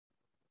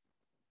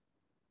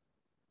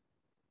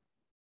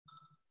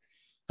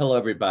Hello,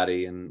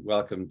 everybody, and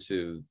welcome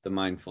to the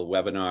Mindful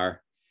webinar.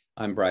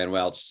 I'm Bryan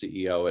Welch,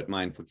 CEO at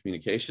Mindful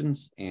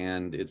Communications,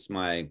 and it's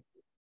my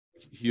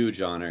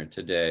huge honor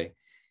today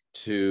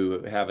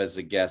to have as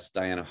a guest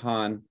Diana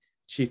Hahn,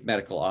 Chief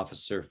Medical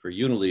Officer for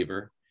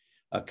Unilever,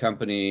 a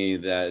company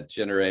that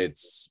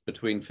generates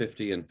between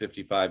 50 and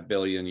 55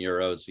 billion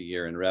euros a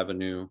year in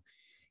revenue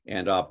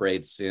and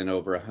operates in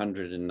over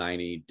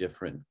 190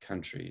 different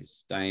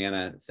countries.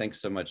 Diana, thanks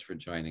so much for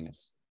joining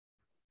us.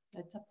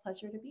 It's a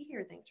pleasure to be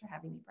here. Thanks for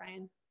having me,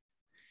 Bryan.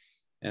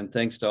 And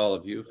thanks to all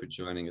of you for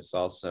joining us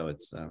also.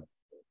 It's a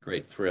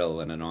great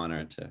thrill and an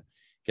honor to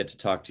get to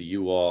talk to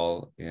you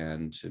all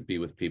and to be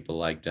with people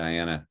like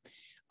Diana.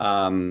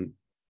 Go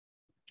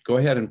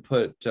ahead and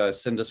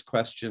send us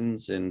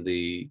questions in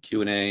the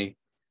Q&A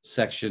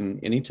section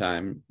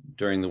anytime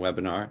during the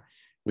webinar.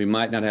 We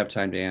might not have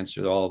time to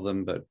answer all of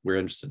them, but we're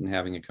interested in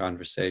having a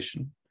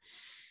conversation.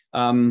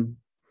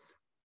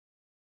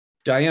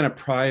 Diana,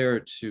 prior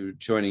to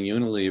joining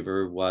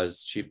Unilever,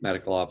 was Chief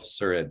Medical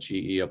Officer at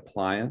GE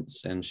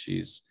Appliance, and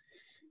she's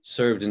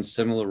served in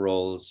similar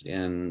roles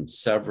in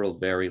several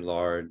very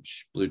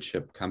large blue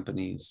chip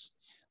companies.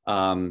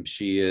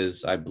 She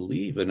is, I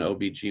believe, an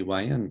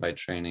OBGYN by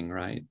training,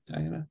 right,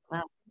 Diana?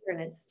 Wow,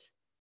 internist.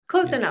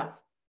 Close enough.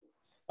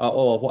 An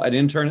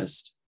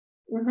internist?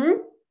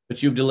 Mm-hmm.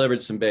 But you've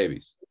delivered some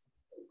babies.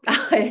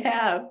 I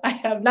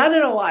have. Not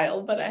in a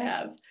while, but I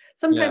have.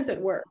 Sometimes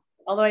at work,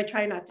 although I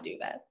try not to do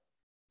that.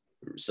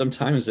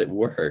 Sometimes at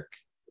work.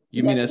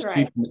 You mean as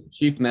right.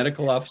 Chief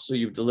Medical Officer,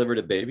 you've delivered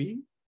a baby?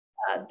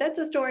 That's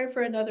a story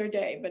for another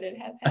day, but it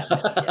has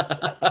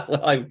happened.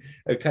 Well,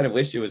 I kind of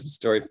wish it was a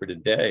story for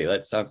today.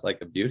 That sounds like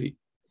a beauty.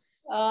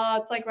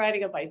 It's like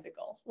riding a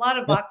bicycle. A lot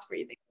of box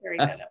breathing during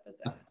that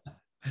episode.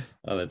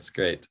 Oh, that's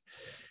great.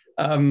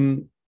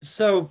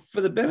 So for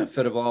the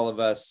benefit of all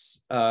of us,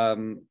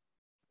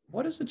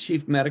 what does a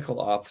Chief Medical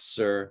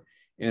Officer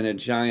in a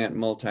giant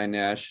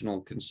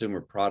multinational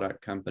consumer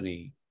product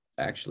company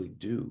actually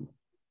do?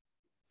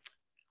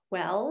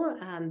 Well,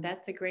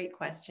 that's a great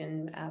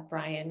question,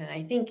 Bryan. And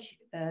I think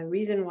the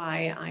reason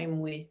why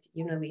I'm with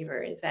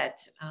Unilever is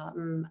that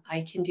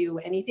I can do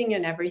anything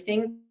and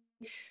everything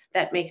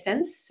that makes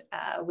sense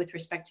with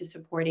respect to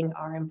supporting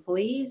our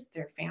employees,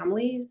 their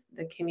families,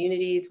 the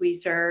communities we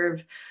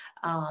serve,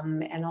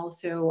 and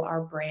also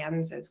our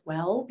brands as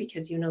well,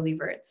 because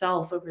Unilever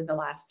itself over the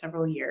last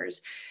several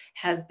years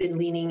has been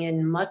leaning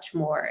in much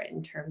more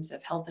in terms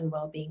of health and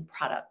well-being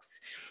products.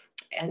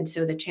 And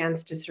so the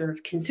chance to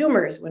serve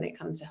consumers when it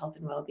comes to health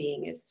and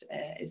well-being is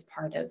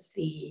part of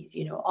the,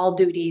 all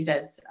duties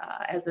as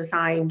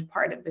assigned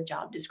part of the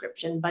job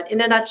description. But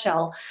in a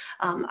nutshell,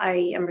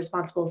 I am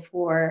responsible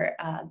for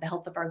the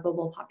health of our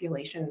global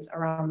populations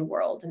around the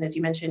world. And as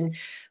you mentioned,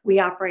 we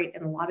operate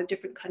in a lot of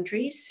different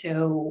countries.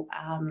 So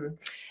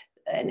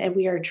and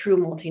we are a true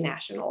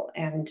multinational,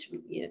 and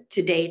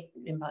to date,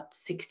 about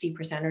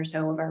 60% or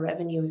so of our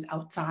revenue is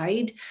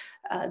outside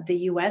the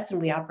US,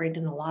 and we operate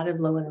in a lot of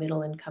low and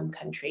middle income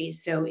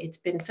countries. So it's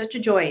been such a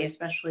joy,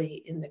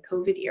 especially in the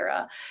COVID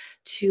era,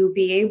 to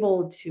be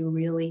able to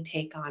really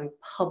take on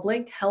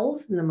public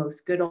health in the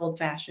most good old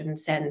fashioned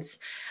sense,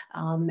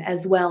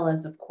 as well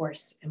as, of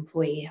course,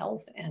 employee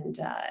health and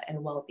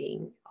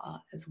well-being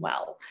as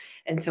well.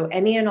 And so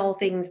any and all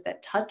things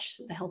that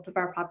touch the health of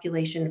our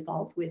population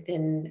falls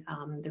within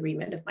the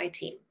remit of my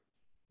team.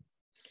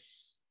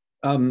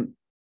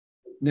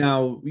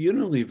 Now,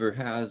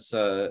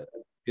 Unilever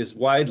is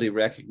widely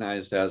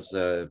recognized as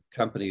a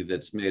company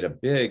that's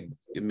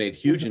made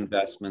huge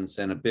investments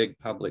and a big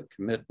public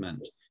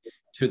commitment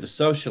to the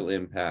social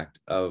impact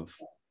of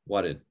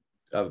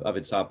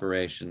its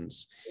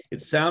operations.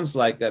 It sounds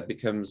like that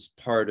becomes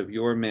part of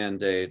your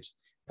mandate,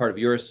 part of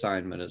your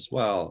assignment as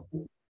well.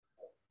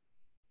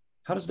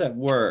 How does that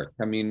work?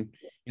 I mean,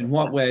 in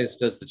what ways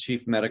does the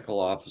Chief Medical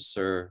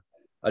Officer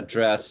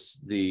address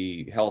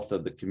the health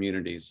of the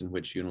communities in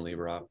which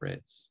Unilever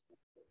operates?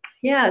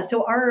 Yeah,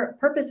 so our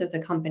purpose as a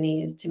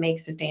company is to make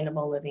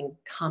sustainable living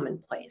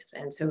commonplace.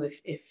 And so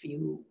if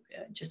you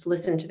just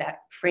listen to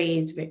that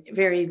phrase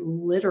very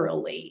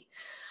literally,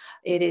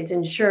 it is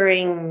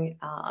ensuring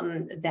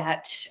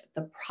that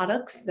the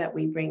products that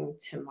we bring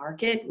to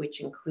market, which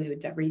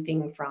includes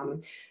everything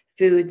from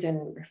foods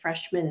and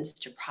refreshments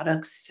to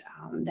products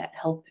that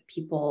help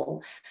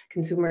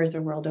consumers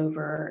the world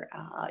over,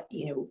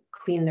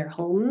 clean their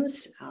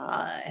homes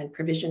and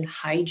provision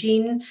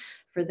hygiene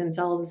for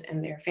themselves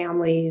and their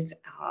families,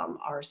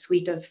 our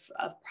suite of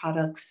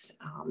products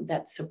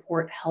that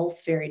support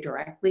health very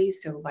directly,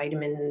 so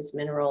vitamins,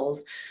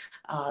 minerals,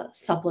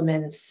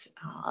 supplements,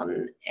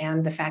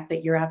 and the fact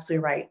that you're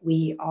absolutely right,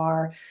 we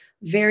are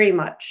very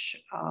much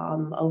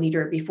a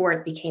leader before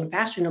it became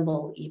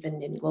fashionable,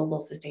 even in global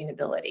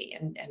sustainability.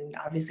 And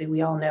obviously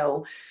we all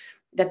know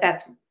that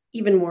that's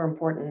even more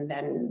important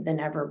than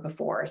ever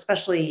before,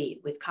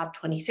 especially with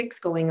COP26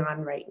 going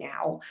on right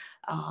now.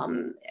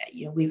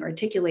 We've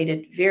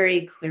articulated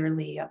very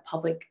clearly a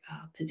public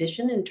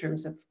position in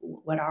terms of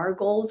what our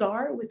goals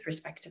are with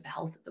respect to the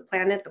health of the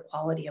planet, the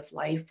quality of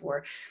life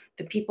for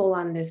the people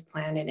on this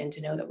planet, and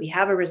to know that we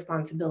have a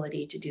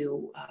responsibility to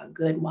do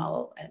good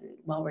while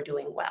we're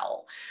doing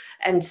well.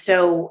 And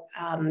so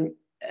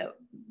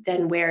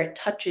then where it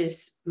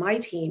touches my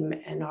team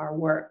and our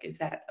work is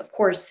that, of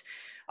course,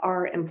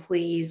 our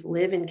employees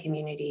live in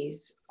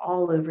communities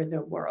all over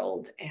the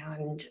world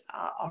and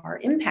are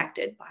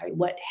impacted by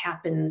what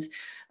happens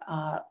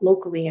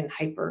locally and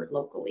hyper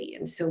locally.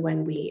 And so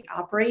when we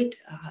operate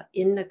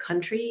in a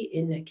country,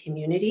 in a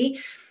community,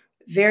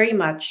 very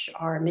much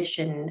our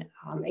mission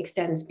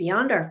extends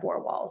beyond our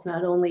four walls,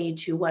 not only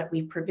to what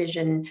we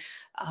provision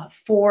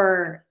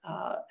for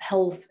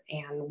health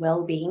and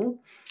well-being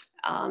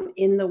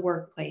in the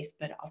workplace,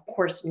 but of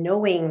course,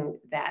 knowing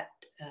that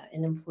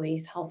an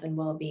employee's health and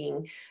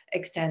well-being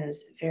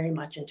extends very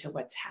much into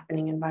what's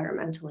happening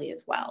environmentally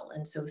as well.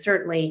 And so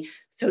certainly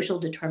social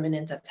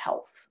determinants of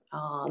health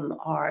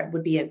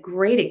would be a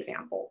great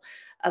example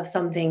of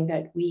something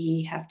that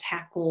we have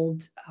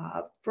tackled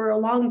for a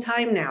long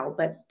time now,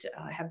 but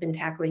have been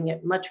tackling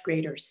at much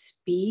greater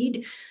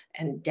speed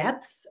and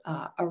depth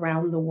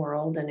around the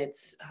world. And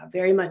it's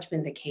very much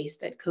been the case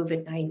that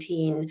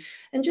COVID-19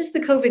 and just the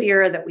COVID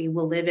era that we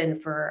will live in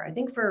for, I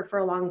think, for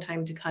a long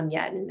time to come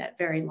yet, in that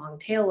very long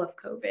tail of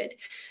COVID,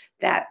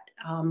 that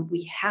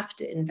we have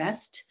to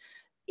invest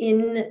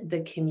in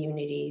the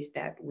communities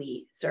that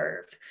we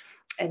serve.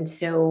 And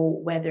so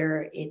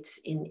whether it's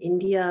in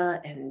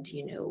India and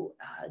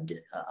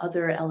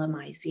other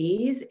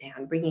LMICs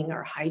and bringing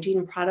our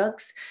hygiene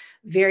products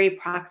very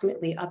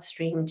proximately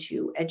upstream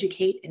to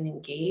educate and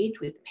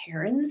engage with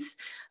parents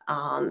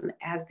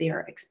as they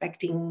are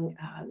expecting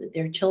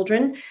their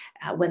children,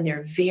 when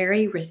they're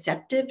very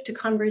receptive to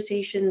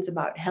conversations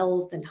about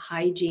health and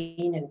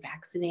hygiene and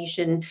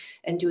vaccination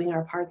and doing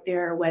our part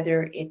there,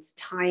 whether it's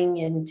tying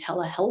in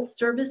telehealth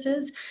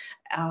services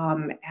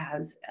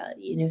as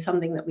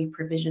something that we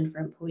provision for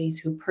employees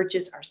who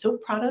purchase our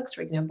soap products.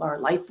 For example, our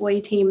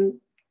Lifebuoy team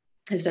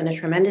has done a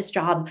tremendous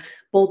job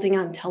bolting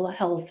on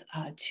telehealth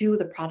to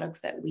the products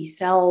that we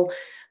sell.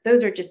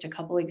 Those are just a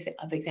couple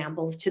of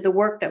examples to the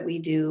work that we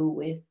do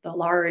with the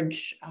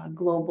large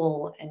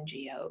global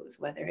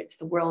NGOs, whether it's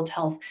the World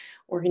Health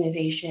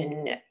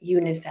Organization,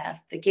 UNICEF,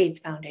 the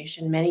Gates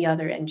Foundation, many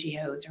other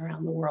NGOs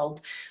around the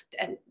world,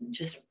 and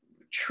just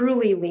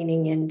truly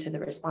leaning into the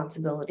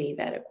responsibility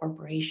that a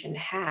corporation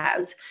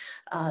has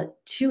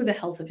to the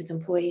health of its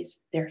employees,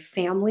 their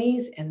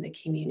families, and the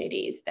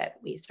communities that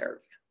we serve.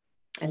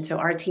 And so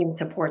our team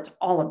supports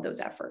all of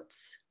those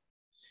efforts.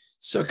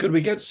 So could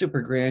we get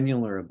super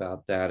granular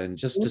about that and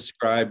just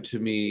describe to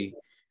me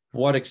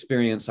what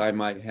experience I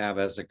might have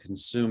as a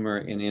consumer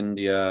in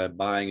India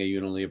buying a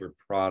Unilever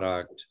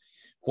product?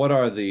 What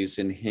would these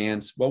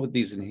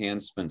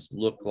enhancements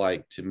look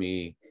like to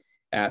me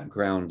at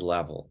ground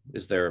level?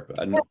 Is there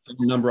a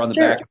number on the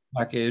back of the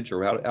package,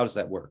 or how does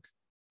that work?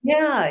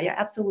 Yeah,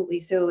 absolutely.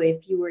 So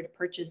if you were to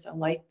purchase a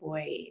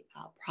Lifebuoy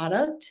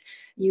product,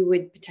 you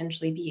would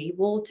potentially be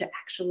able to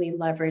actually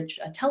leverage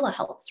a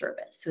telehealth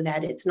service so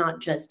that it's not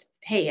just,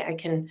 hey, I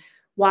can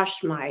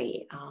wash my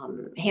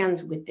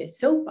hands with this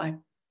soap I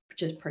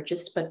just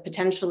purchased, but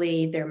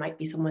potentially there might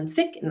be someone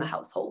sick in the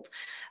household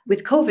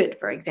with COVID,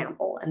 for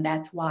example. And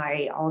that's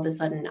why all of a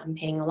sudden I'm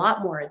paying a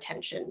lot more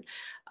attention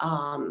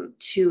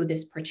to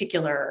this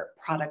particular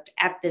product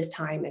at this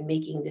time and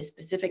making this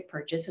specific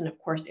purchase. And of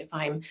course, if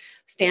I'm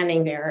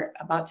standing there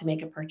about to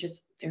make a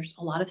purchase, there's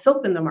a lot of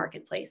soap in the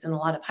marketplace and a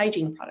lot of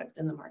hygiene products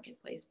in the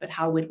marketplace. But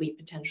how would we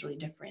potentially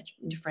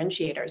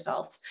differentiate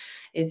ourselves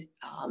is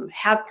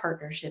have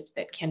partnerships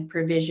that can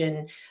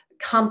provision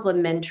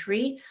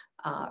complementary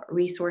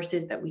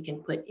resources that we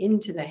can put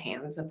into the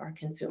hands of our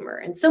consumer.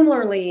 And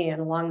similarly,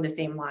 and along the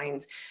same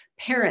lines,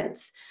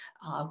 parents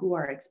who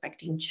are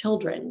expecting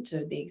children,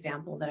 to the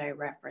example that I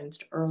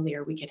referenced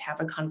earlier, we could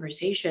have a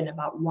conversation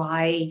about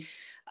why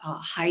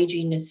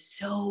hygiene is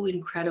so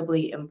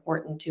incredibly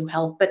important to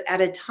health, but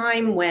at a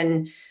time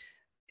when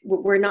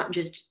we're not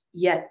just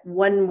yet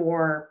one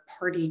more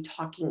party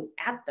talking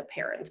at the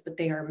parents, but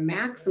they are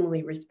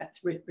maximally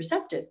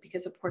receptive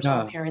because, of course,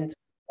 all parents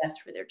are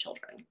best for their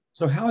children.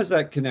 So how is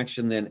that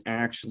connection then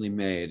actually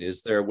made?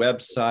 Is there a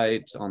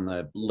website on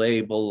the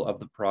label of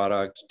the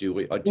product? Do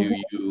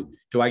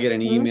I get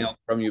an email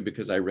from you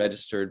because I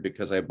registered,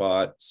 because I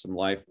bought some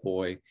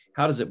Lifebuoy?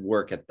 How does it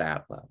work at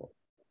that level?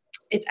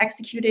 It's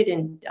executed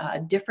in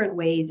different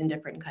ways in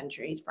different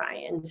countries,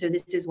 Bryan. So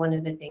this is one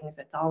of the things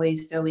that's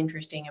always so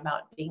interesting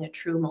about being a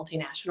true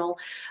multinational.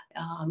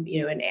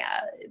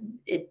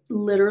 It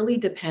literally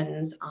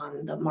depends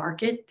on the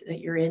market that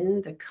you're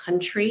in, the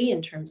country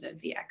in terms of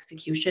the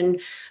execution.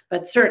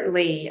 But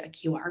certainly a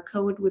QR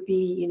code would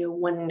be,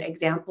 one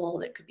example.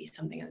 That could be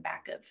something on the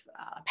back of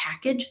a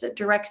package that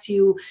directs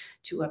you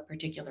to a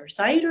particular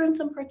site, or in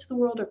some parts of the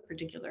world, a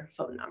particular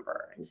phone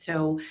number. And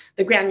so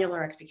the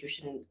granular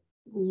execution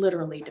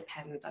literally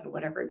depends on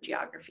whatever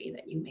geography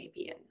that you may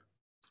be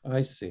in.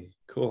 I see.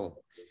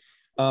 Cool.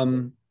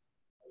 Um,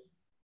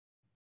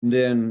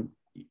 then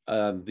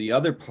the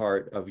other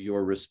part of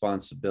your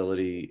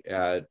responsibility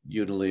at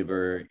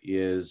Unilever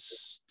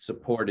is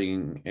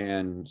supporting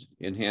and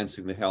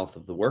enhancing the health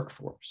of the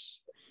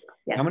workforce.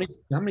 How many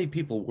Yes.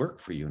 people work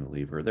for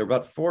Unilever? There are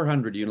about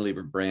 400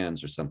 Unilever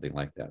brands or something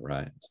like that,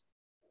 right?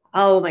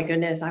 Oh my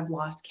goodness, I've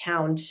lost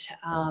count.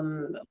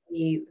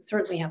 We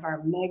certainly have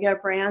our mega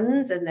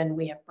brands, and then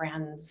we have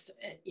brands,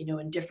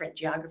 in different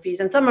geographies.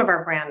 And some of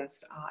our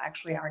brands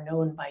actually are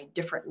known by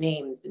different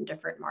names in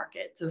different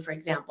markets. So, for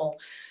example,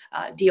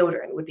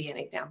 deodorant would be an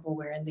example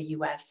where in the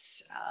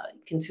U.S.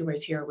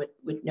 Consumers here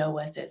would know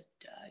us as,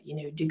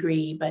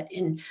 Degree, but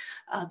in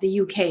the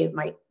U.K. it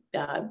might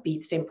be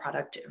the same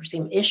product or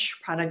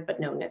same-ish product, but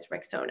known as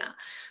Rexona.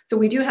 So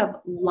we do have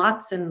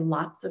lots and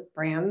lots of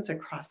brands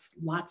across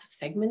lots of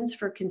segments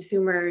for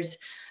consumers,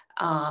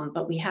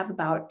 but we have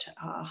about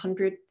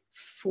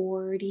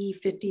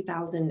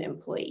 50,000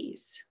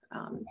 employees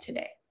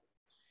today.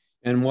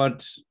 And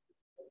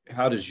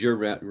how does your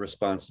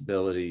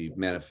responsibility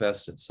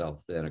manifest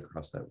itself then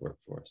across that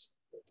workforce?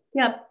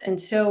 Yep. And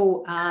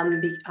so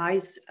I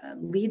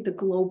lead the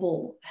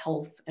global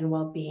health and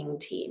well-being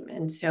team.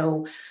 And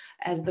so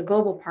as the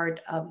global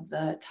part of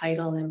the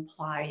title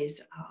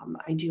implies,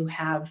 I do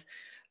have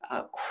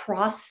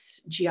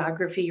cross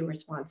geography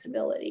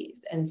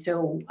responsibilities. And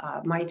so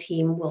my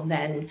team will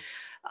then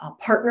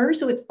partner.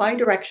 So it's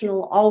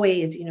bidirectional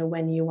always,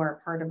 when you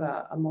are part of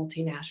a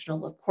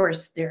multinational. Of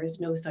course, there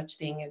is no such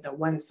thing as a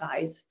one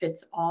size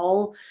fits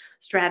all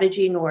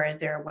strategy, nor is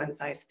there a one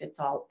size fits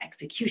all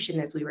execution,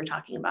 as we were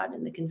talking about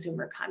in the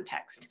consumer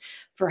context,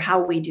 for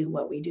how we do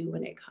what we do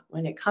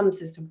when it comes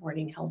to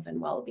supporting health and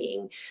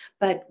well-being.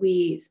 But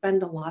we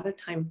spend a lot of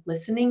time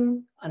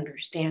listening,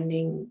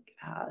 understanding,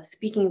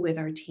 speaking with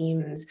our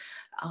teams,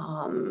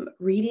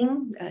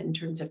 reading in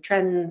terms of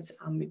trends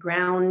on the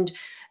ground,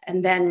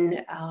 and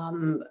then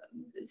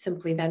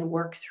simply then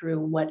work through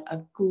what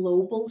a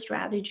global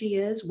strategy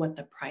is, what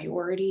the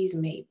priorities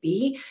may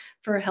be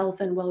for health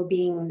and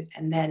well-being,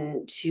 and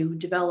then to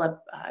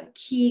develop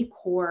key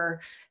core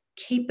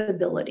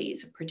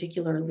capabilities,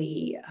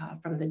 particularly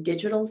from the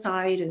digital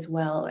side as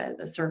well as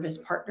the service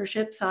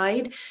partnership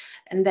side.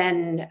 And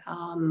then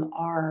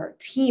our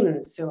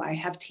teams, so I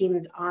have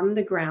teams on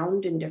the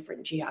ground in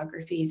different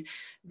geographies.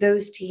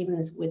 Those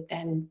teams would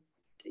then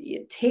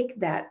take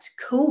that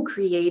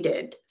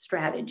co-created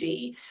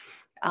strategy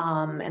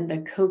and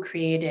the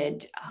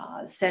co-created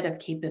set of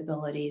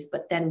capabilities,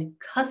 but then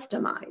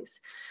customize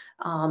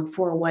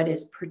for what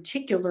is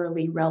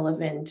particularly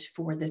relevant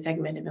for the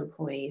segment of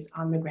employees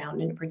on the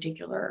ground in a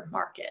particular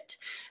market.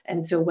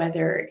 And so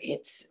whether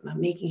it's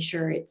making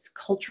sure it's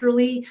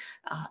culturally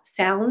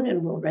sound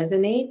and will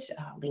resonate,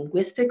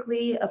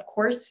 linguistically, of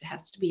course,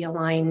 has to be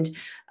aligned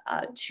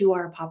to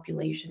our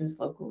populations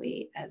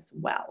locally as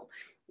well.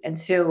 And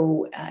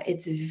so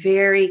it's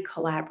very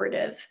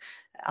collaborative.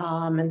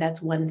 And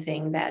that's one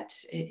thing that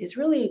is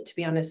really, to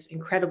be honest,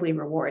 incredibly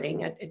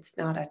rewarding. It's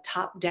not a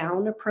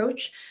top-down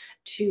approach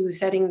to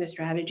setting the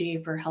strategy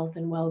for health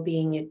and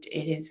well-being. It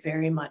is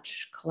very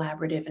much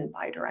collaborative and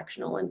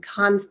bidirectional and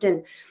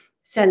constant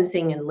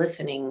sensing and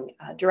listening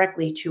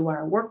directly to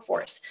our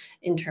workforce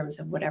in terms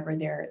of whatever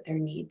their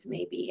needs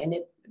may be. And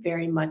it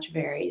very much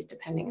varies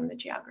depending on the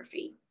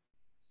geography.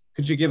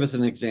 Could you give us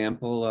an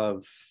example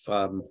of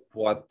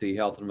what the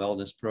health and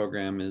wellness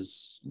program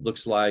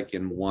looks like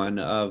in one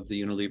of the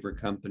Unilever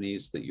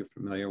companies that you're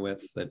familiar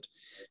with, that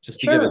just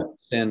to give a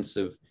sense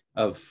of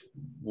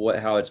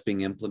how it's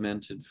being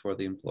implemented for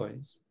the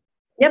employees?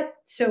 Yep.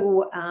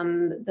 So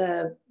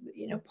the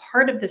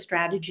part of the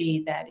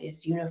strategy that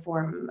is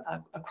uniform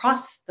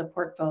across the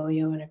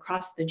portfolio and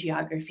across the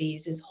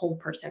geographies is whole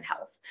person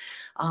health.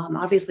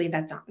 Obviously,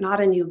 that's not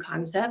a new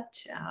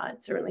concept.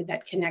 It's certainly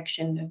that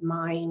connection of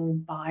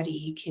mind,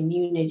 body,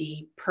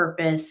 community,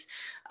 purpose,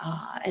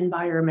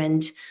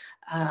 environment.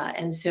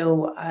 And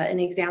so an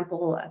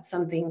example of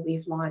something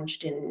we've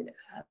launched in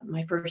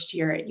my first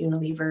year at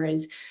Unilever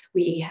is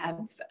we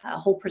have a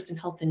whole person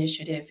health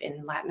initiative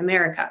in Latin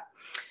America.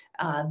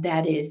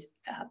 That is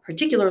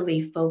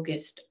particularly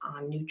focused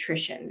on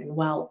nutrition. And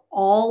while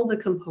all the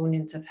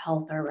components of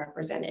health are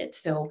represented,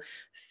 so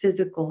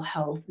physical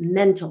health,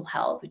 mental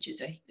health, which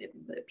is a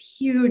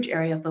huge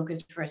area of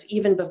focus for us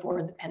even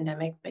before the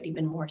pandemic, but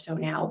even more so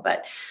now.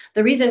 But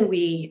the reason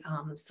we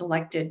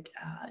selected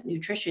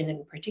nutrition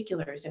in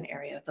particular as an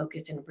area of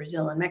focus in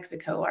Brazil and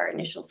Mexico, our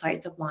initial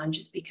sites of launch,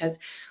 is because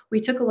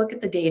we took a look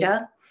at the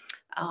data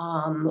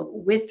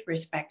with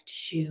respect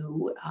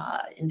to,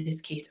 in this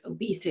case,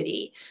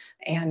 obesity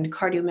and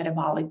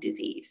cardiometabolic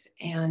disease.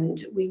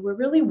 And we were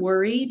really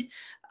worried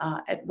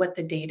at what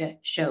the data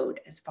showed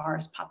as far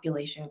as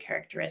population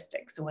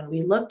characteristics. So when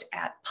we looked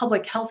at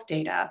public health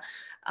data,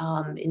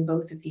 in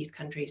both of these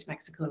countries,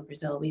 Mexico and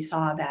Brazil. We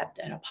saw that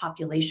at a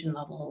population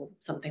level,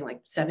 something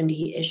like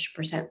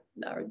 70-ish%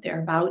 or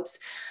thereabouts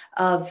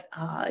of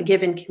a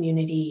given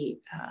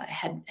community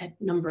had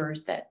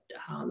numbers that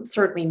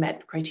certainly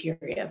met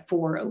criteria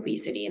for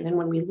obesity. And then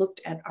when we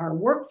looked at our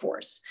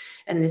workforce,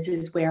 and this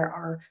is where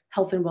our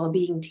health and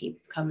well-being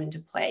teams come into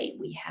play,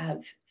 we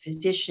have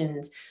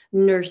physicians,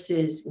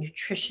 nurses,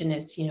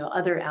 nutritionists,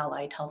 other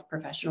allied health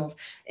professionals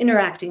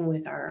interacting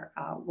with our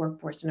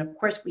workforce. And of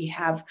course, we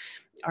have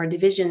our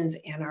divisions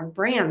and our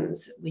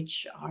brands,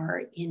 which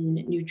are in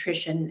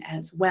nutrition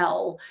as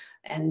well,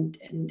 and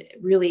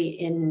really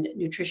in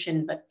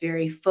nutrition, but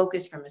very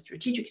focused from a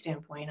strategic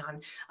standpoint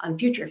on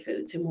future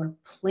foods and more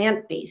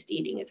plant-based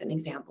eating as an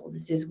example.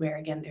 This is where,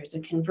 again, there's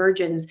a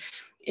convergence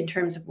in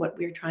terms of what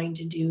we're trying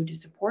to do to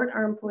support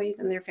our employees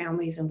and their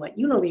families and what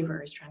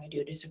Unilever is trying to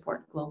do to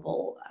support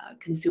global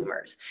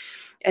consumers.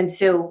 And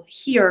so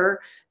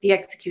here, the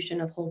execution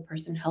of whole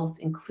person health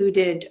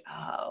included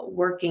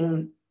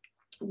working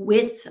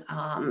with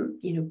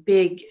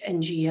big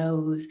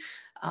NGOs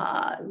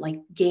like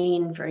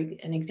GAIN, for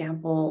an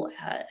example,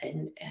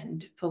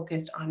 and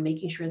focused on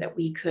making sure that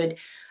we could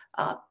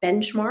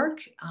benchmark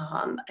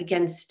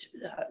against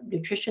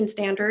nutrition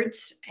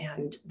standards,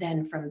 and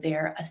then from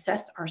there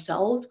assess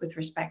ourselves with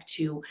respect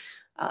to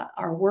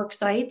our work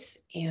sites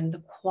and the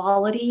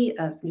quality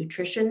of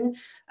nutrition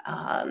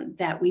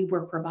that we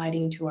were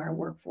providing to our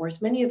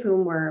workforce, many of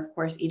whom were, of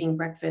course, eating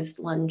breakfast,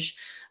 lunch,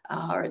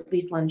 or at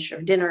least lunch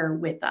or dinner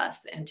with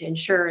us, and to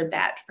ensure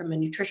that from a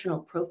nutritional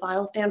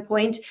profile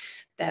standpoint,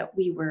 that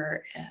we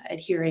were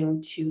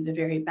adhering to the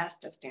very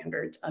best of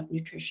standards of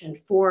nutrition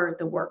for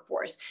the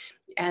workforce.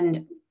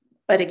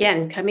 But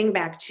again, coming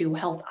back to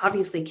health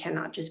obviously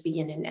cannot just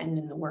begin and end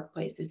in the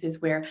workplace. This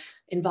is where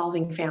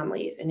involving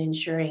families and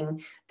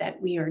ensuring that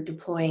we are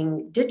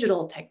deploying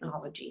digital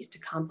technologies to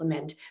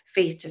complement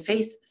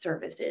face-to-face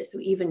services. So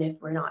even if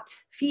we're not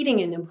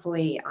feeding an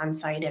employee on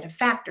site at a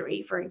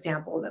factory, for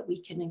example, that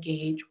we can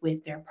engage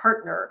with their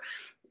partner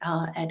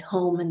at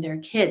home and their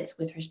kids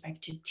with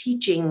respect to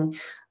teaching,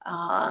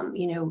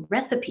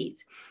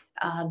 recipes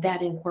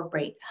that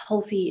incorporate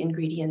healthy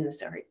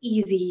ingredients, are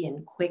easy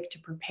and quick to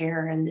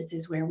prepare. And this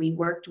is where we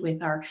worked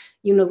with our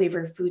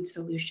Unilever Food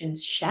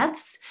Solutions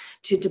chefs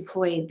to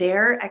deploy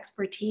their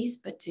expertise,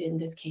 but to, in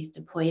this case,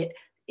 deploy it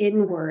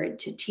inward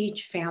to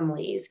teach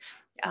families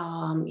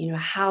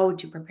how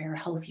to prepare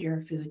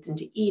healthier foods and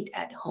to eat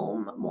at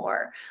home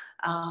more.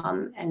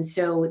 And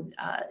so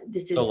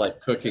this is like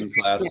cooking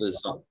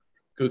classes,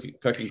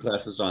 cooking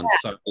classes on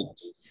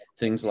sites,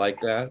 things like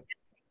that.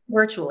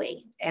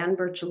 Virtually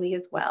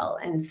as well.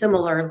 And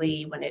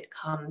similarly, when it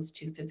comes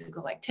to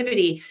physical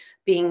activity,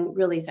 being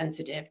really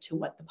sensitive to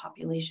what the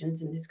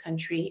populations in this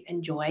country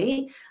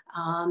enjoy.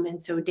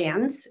 And so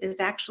dance is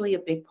actually a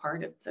big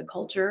part of the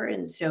culture.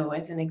 And so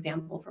as an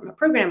example, from a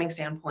programming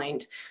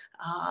standpoint,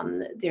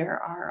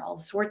 there are all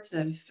sorts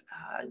of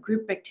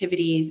group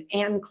activities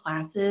and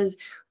classes,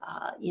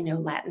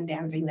 Latin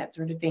dancing, that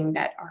sort of thing,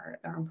 that our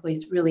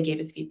employees really gave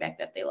us feedback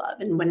that they love.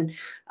 And when,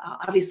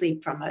 obviously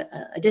from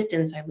a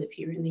distance, I live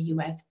here in the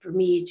US, for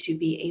me to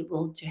be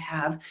able to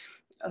have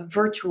a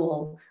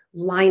virtual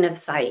line of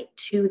sight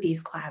to these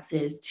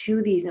classes,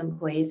 to these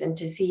employees, and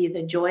to see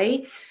the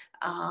joy,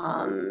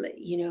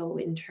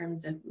 in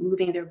terms of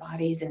moving their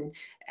bodies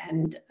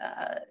and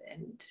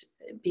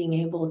being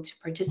able to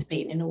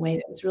participate in a way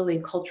that was really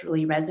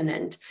culturally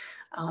resonant,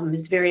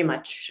 is very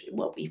much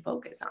what we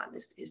focus on,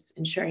 is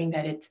ensuring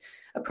that it's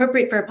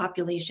appropriate for a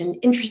population,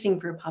 interesting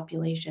for a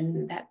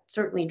population, that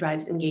certainly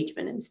drives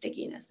engagement and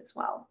stickiness as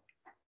well.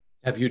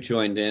 Have you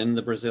joined in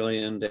the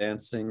Brazilian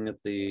dancing at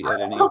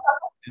any?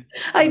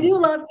 I do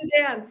love to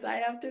dance, I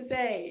have to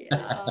say.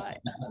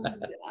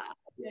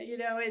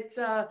 It's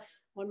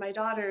when my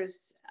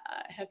daughters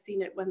have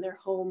seen it when they're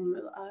home,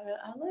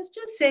 let's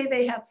just say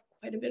they have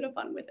quite a bit of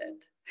fun with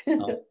it.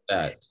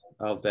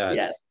 I'll bet.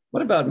 Yes.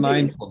 What about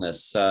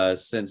mindfulness?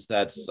 Since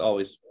that's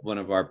always one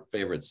of our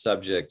favorite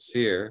subjects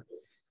here.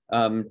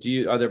 Are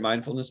there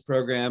mindfulness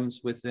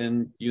programs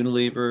within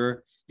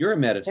Unilever? You're a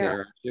meditator,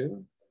 aren't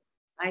you?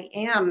 I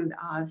am.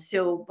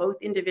 So both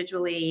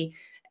individually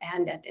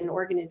and at an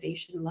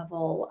organization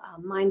level,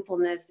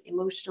 mindfulness,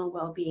 emotional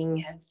well-being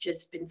has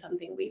just been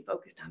something we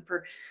focused on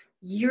for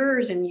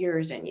years and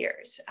years and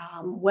years.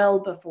 Well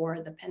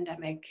before the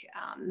pandemic,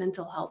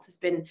 mental health has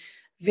been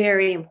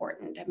very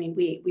important. I mean,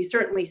 we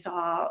certainly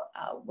saw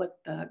what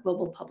the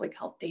global public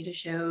health data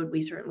showed.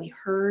 We certainly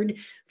heard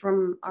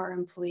from our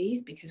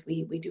employees, because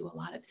we do a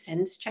lot of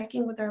sense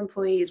checking with our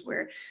employees.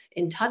 We're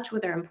in touch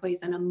with our employees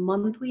on a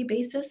monthly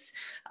basis,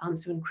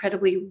 so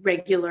incredibly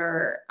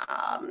regular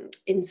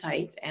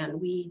insights. And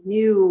we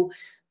knew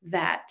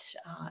that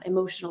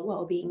emotional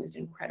well-being is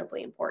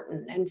incredibly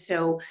important. And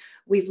so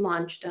we've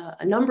launched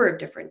a number of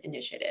different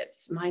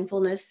initiatives,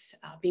 mindfulness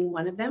being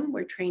one of them.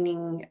 We're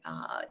training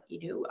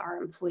our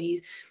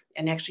employees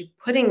and actually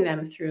putting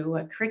them through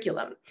a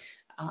curriculum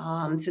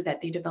so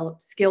that they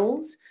develop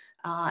skills.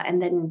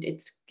 And then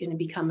it's going to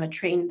become the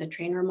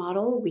trainer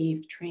model.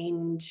 We've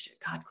trained,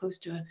 close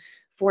to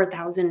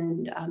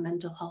 4,000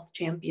 mental health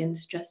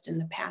champions just in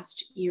the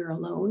past year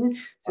alone,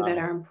 so that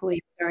our employees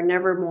are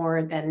never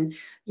more than,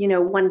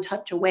 one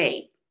touch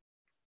away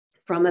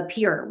from a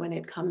peer when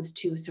it comes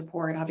to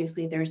support.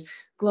 Obviously, there's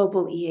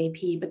global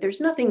EAP, but there's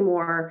nothing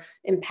more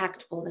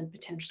impactful than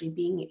potentially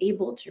being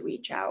able to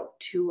reach out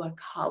to a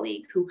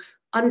colleague who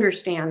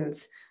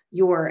understands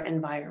your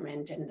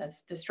environment and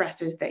the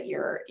stresses that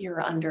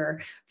you're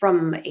under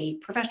from a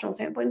professional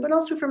standpoint, but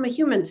also from a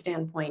human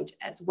standpoint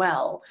as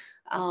well.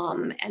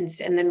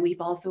 And then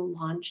we've also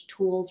launched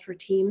tools for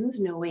teams,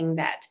 knowing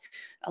that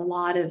a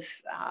lot of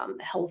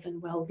health and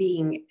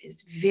well-being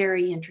is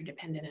very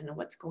interdependent on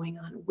what's going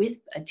on with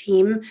a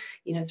team.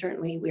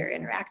 Certainly we're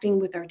interacting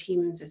with our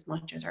teams as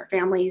much as our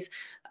families,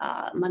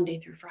 Monday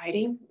through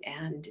Friday,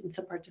 and in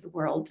some parts of the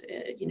world,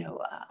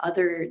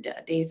 other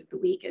days of the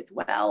week as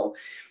well.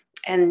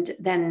 And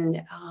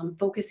then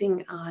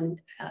focusing on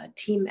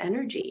team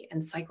energy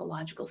and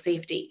psychological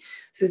safety.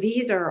 So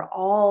these are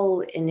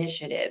all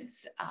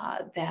initiatives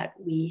that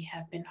we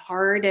have been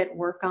hard at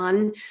work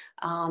on,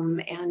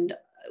 and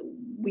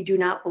we do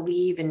not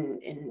believe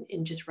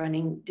in just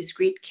running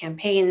discrete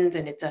campaigns,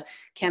 and it's a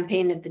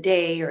campaign of the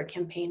day or a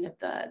campaign of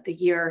the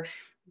year.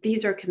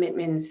 These are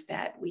commitments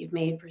that we've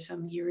made for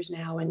some years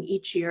now, and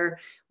each year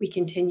we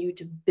continue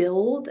to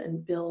build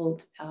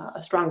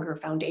a stronger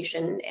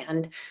foundation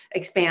and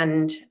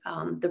expand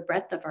the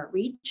breadth of our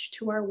reach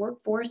to our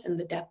workforce and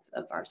the depth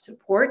of our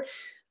support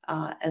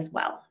as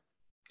well.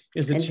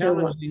 Is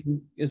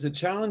it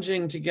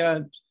challenging to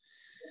get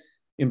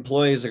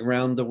employees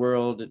around the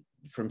world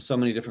from so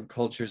many different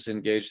cultures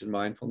engaged in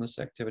mindfulness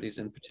activities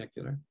in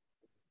particular?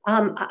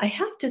 I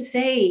have to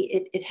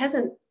say it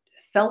hasn't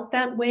felt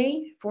that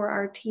way for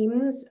our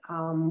teams.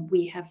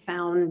 We have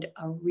found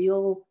a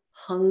real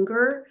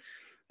hunger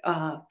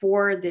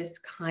for this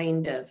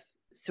kind of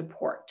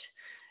support.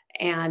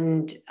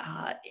 And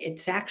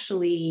it's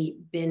actually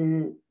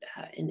been,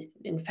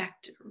 in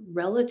fact,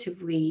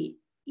 relatively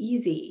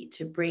easy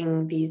to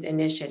bring these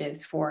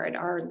initiatives forward.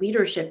 Our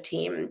leadership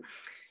team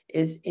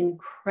is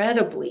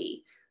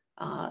incredibly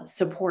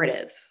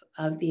supportive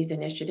of these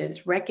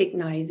initiatives,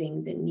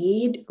 recognizing the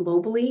need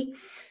globally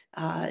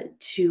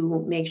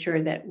to make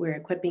sure that we're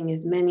equipping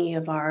as many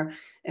of our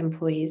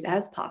employees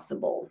as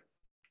possible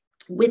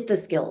with the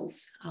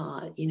skills,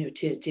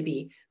 to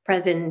be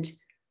present,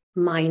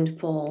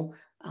 mindful,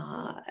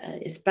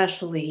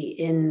 especially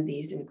in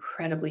these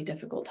incredibly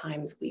difficult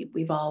times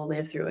we've all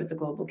lived through as a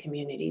global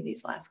community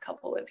these last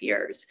couple of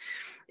years.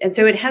 And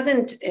so it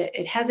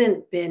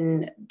hasn't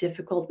been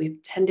difficult.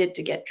 We've tended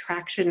to get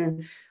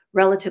traction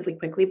relatively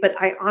quickly, but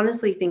I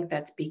honestly think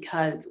that's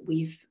because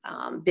we've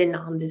been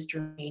on this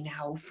journey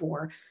now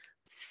for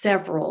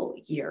several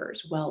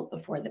years, well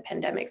before the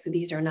pandemic. So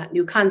these are not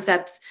new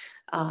concepts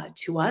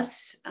to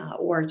us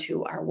or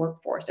to our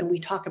workforce, and we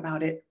talk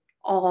about it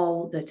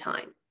all the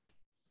time.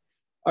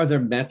 Are there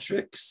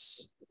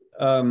metrics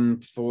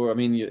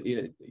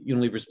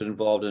Unilever's been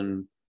involved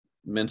in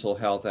mental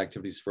health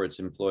activities for its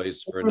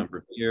employees for a number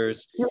of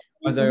years.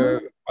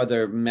 Are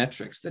there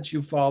metrics that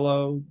you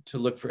follow to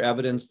look for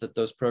evidence that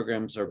those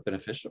programs are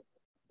beneficial?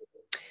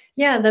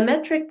 Yeah, the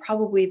metric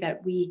probably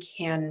that we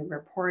can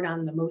report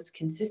on the most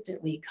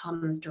consistently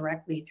comes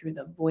directly through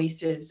the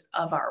voices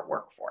of our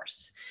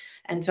workforce.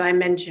 And so I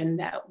mentioned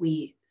that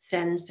we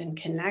sense and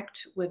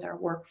connect with our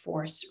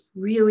workforce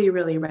really,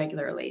 really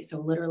regularly. So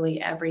literally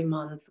every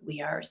month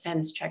we are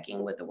sense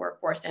checking with the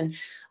workforce. And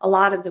a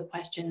lot of the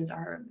questions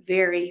are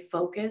very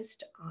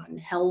focused on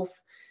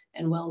health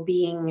and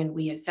well-being, and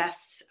we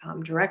assess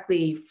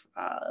directly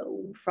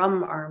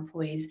from our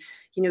employees,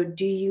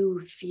 do you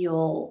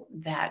feel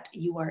that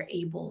you are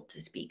able to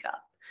speak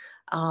up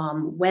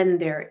when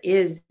there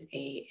is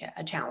a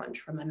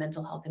challenge from a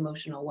mental health,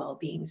 emotional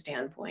well-being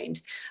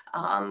standpoint?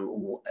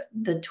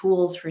 The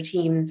tools for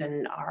teams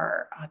and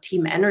our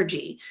team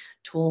energy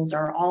tools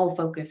are all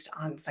focused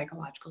on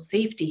psychological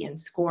safety and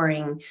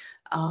scoring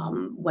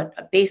what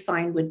a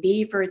baseline would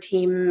be for a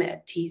team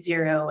at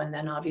T0, and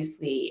then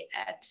obviously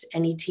at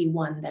any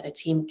T1 that a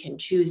team can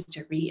choose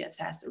to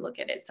reassess and look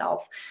at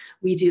itself.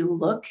 We do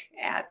look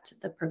at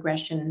the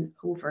progression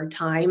over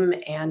time,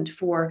 and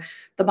for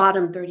the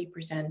bottom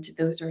 30%,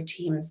 those are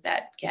teams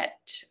that get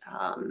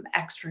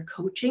extra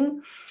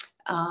coaching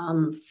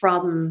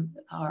from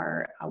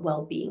our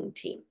well-being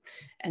team.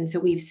 And so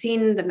we've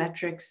seen the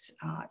metrics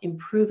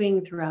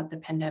improving throughout the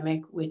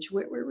pandemic, which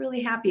we're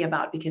really happy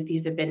about, because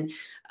these have been,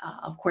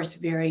 of course,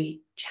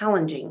 very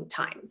challenging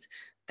times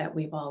that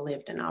we've all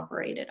lived and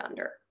operated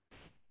under.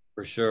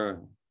 For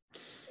sure.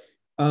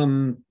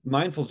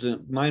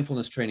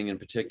 Mindfulness training in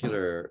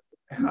particular,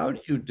 how do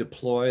you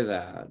deploy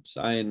that?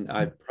 I'm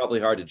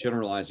probably hard to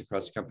generalize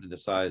across a company the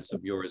size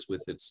of yours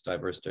with its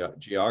diverse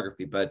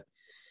geography, but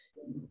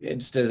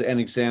it's as an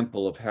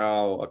example of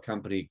how a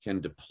company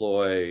can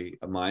deploy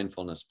a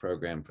mindfulness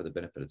program for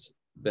the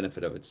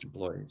benefit of its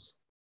employees.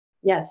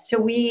 Yes, so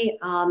we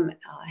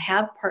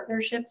have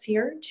partnerships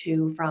here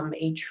from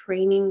a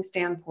training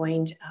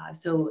standpoint.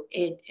 So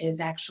it is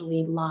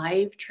actually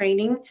live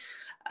training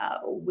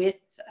with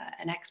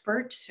an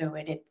expert. So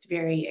it's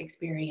very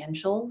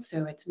experiential.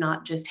 So it's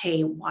not just,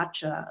 hey,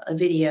 watch a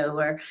video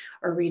or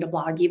read a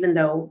blog, even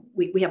though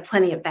we have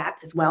plenty of that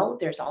as well.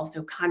 There's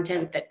also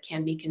content that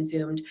can be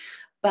consumed.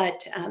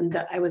 But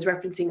I was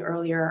referencing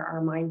earlier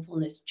our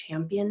mindfulness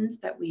champions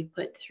that we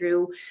put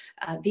through.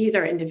 These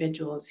are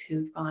individuals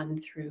who've gone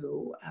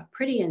through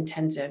pretty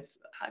intensive,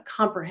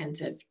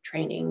 comprehensive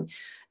training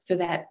so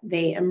that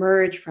they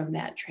emerge from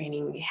that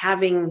training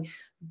having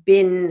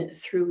been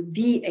through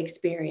the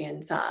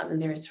experience of,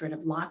 and there's sort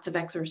of lots of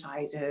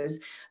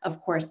exercises, of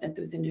course, that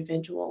those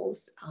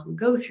individuals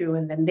go through,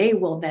 and then they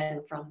will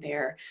then from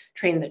there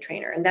train the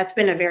trainer. And that's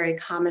been a very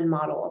common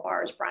model of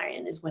ours,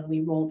 Bryan, is when we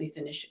roll these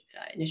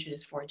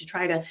initiatives forward to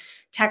try to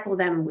tackle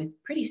them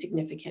with pretty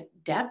significant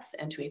depth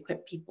and to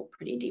equip people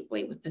pretty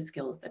deeply with the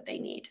skills that they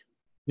need.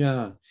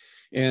 Yeah.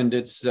 And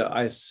it's,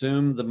 I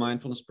assume the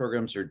mindfulness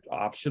programs are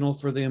optional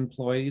for the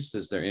employees.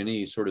 Is there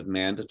any sort of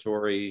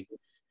mandatory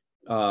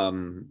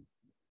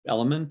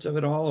element of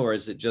it all, or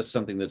is it just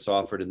something that's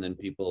offered and then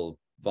people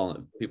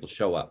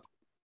show up?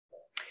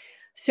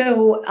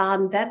 So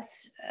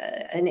that's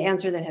an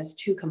answer that has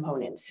two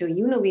components. So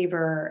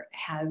Unilever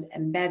has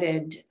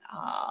embedded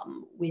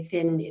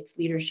within its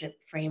leadership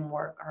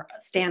framework or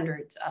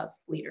standards of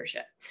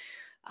leadership.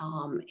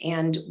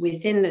 And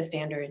within the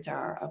standards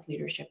of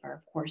leadership are,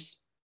 of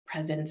course,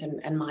 presence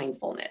and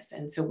mindfulness.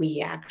 And so we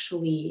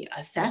actually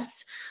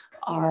assess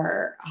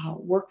our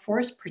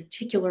workforce,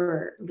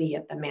 particularly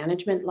at the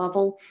management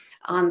level,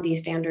 on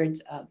these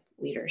standards of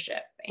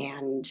leadership.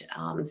 And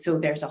so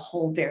there's a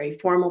whole very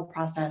formal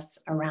process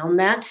around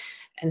that.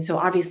 And so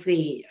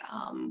obviously,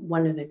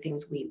 one of the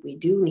things we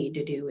do need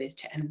to do is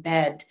to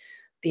embed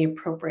the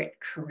appropriate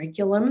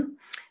curriculum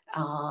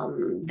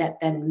that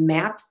then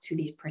maps to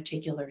these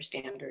particular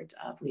standards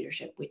of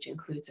leadership, which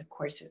includes, of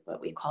course,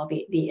 what we call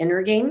the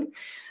inner game.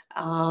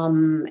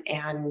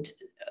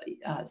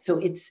 So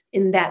it's,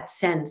 in that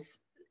sense,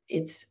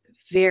 it's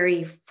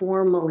very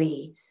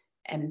formally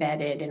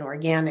embedded and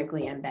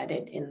organically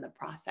embedded in the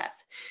process.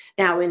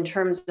 Now, in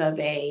terms of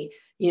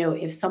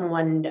if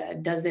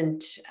someone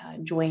doesn't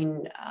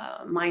join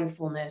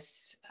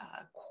mindfulness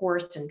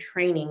course and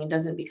training and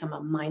doesn't become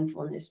a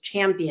mindfulness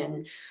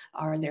champion,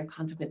 are there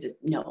consequences?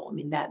 No, I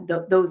mean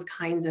those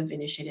kinds of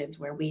initiatives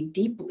where we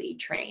deeply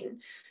train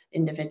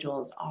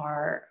individuals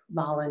are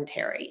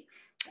voluntary.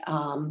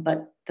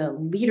 But the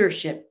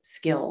leadership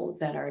skills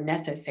that are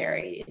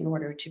necessary in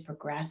order to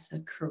progress a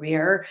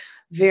career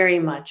very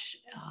much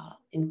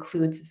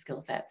includes the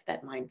skill sets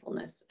that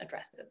mindfulness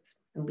addresses,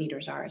 and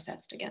leaders are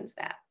assessed against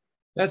that.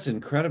 That's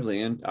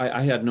incredibly, and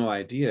I had no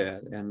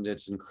idea, and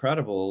it's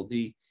incredible.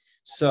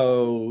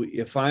 So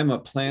if I'm a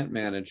plant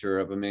manager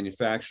of a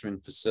manufacturing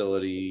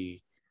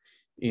facility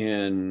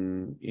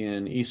in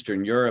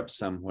Eastern Europe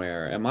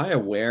somewhere, am I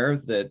aware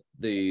that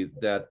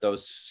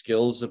those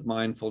skills of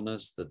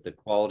mindfulness, that the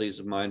qualities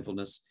of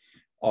mindfulness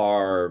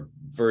are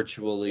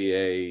virtually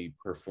a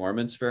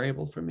performance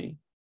variable for me?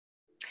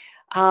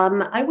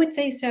 I would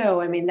say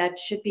so. I mean, that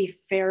should be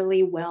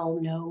fairly well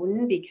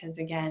known because,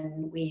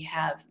 again, we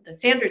have the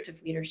standards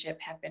of leadership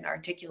have been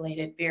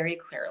articulated very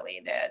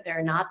clearly.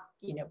 They're not,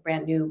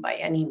 brand new by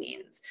any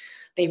means.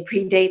 They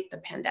predate the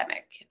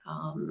pandemic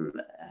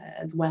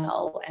as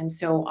well. And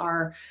so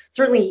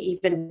certainly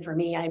even for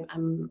me,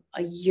 I'm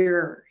a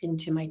year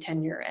into my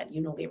tenure at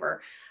Unilever.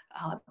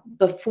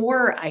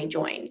 Before I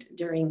joined,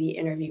 during the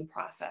interview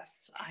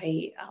process,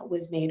 I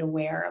was made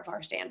aware of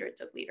our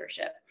standards of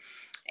leadership,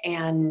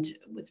 and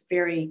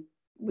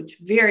which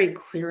very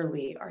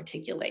clearly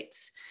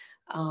articulates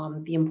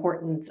the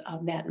importance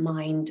of that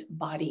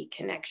mind-body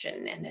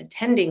connection and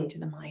attending to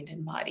the mind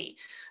and body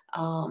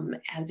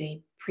as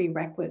a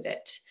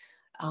prerequisite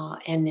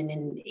and an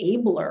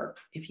enabler,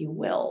 if you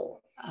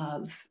will,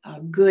 of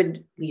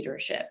good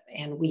leadership.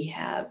 And we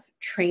have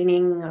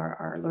training,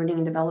 our learning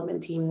and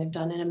development team, they've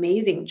done an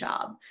amazing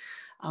job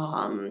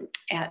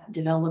at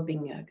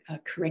developing a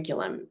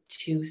curriculum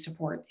to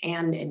support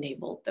and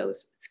enable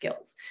those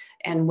skills.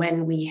 And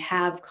when we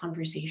have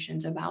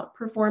conversations about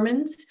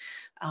performance,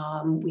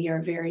 we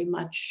are very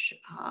much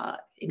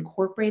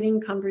incorporating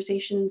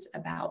conversations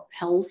about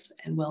health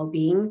and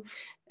well-being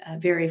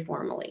very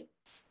formally.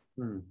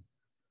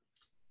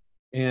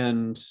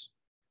 And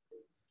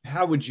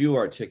how would you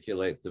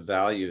articulate the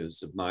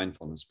values of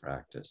mindfulness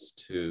practice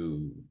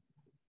to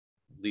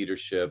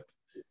leadership,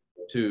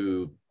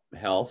 to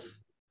health?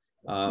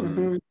 How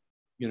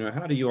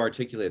do you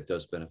articulate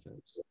those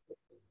benefits?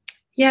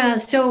 Yeah,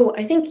 so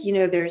I think,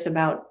 there's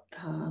about,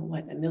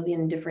 1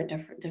 million different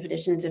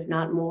definitions, if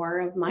not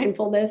more, of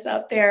mindfulness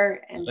out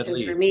there. And at so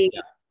least, for me,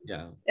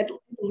 yeah. At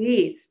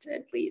least.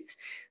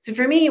 So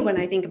for me, when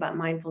I think about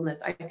mindfulness,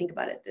 I think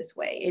about it this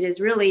way. It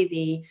is really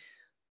the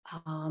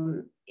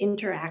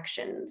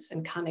interactions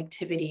and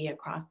connectivity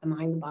across the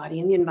mind, the body,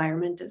 and the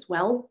environment as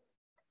well,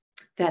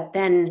 that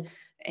then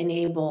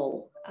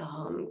enable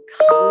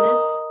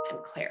calmness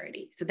and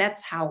clarity. So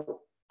that's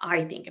how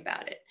I think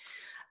about it.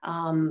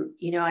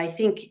 I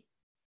think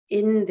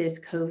in this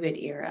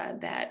COVID era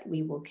that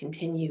we will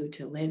continue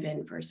to live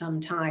in for some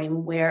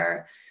time,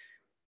 where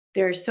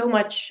there's so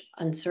much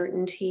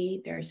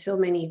uncertainty, there's so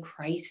many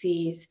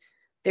crises,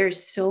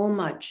 there's so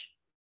much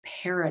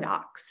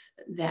paradox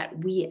that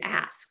we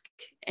ask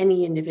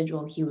any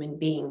individual human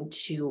being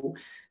to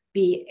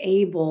be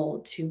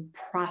able to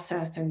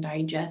process and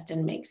digest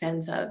and make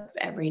sense of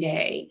every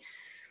day.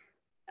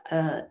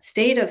 A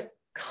state of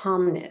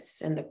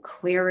calmness and the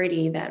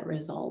clarity that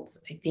results,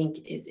 I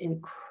think, is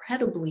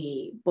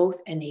incredibly both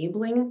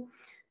enabling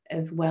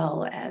as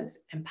well as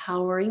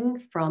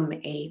empowering from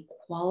a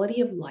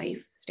quality of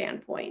life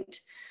standpoint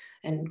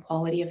and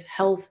quality of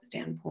health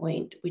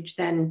standpoint, which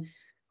then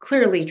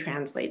clearly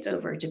translates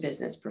over to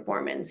business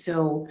performance.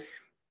 So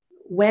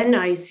when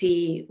I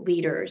see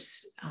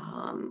leaders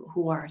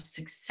who are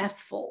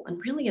successful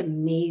and really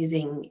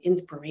amazing,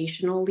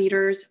 inspirational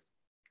leaders,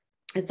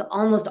 it's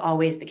almost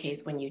always the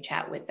case when you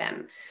chat with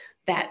them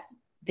that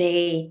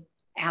they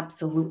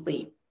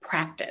absolutely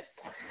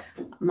practice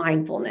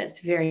mindfulness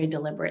very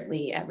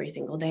deliberately every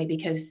single day,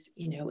 because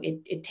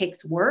it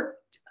takes work,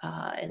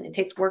 and it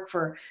takes work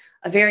for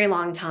a very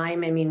long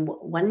time. I mean,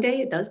 one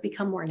day it does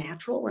become more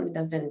natural and it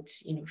doesn't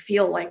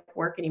feel like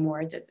work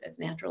anymore. It's as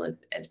natural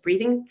as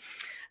breathing.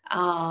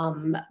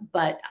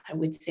 But I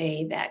would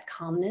say that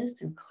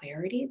calmness and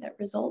clarity that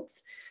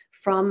results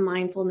from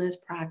mindfulness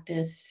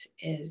practice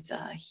is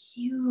a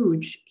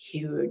huge,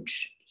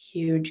 huge,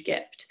 huge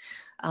gift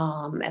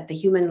at the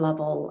human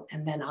level.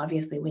 And then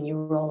obviously when you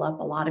roll up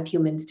a lot of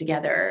humans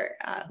together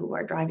who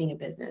are driving a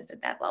business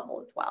at that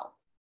level as well.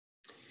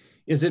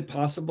 Is it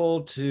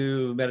possible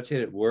to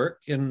meditate at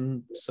work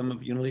in some of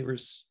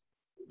Unilever's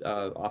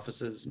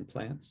offices and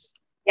plants?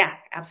 Yeah,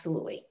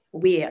 absolutely.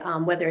 We,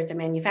 whether it's a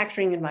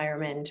manufacturing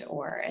environment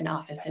or an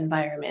office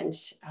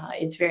environment,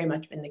 it's very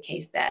much been the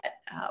case that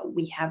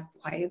we have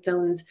quiet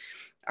zones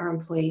our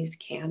employees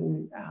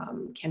can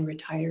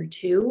retire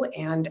to.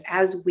 And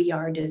as we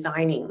are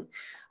designing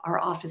our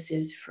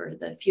offices for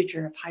the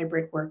future of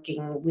hybrid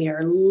working, we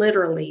are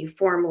literally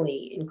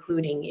formally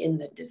including in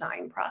the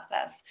design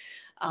process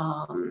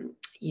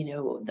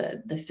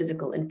the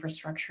physical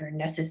infrastructure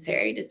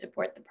necessary to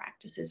support the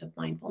practices of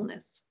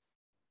mindfulness.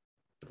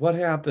 What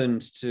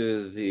happened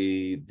to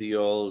the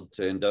old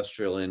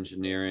industrial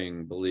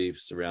engineering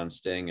beliefs around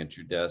staying at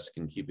your desk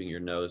and keeping your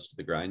nose to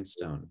the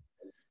grindstone?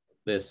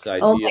 This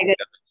idea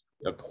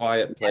of a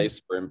quiet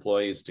place for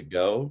employees to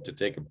go to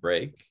take a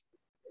break?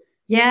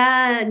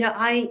 Yeah, no,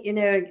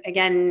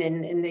 again,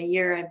 in the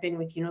year I've been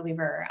with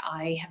Unilever,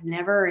 I have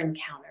never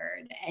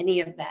encountered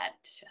any of that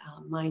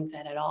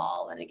mindset at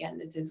all. And again,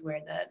 this is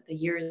where the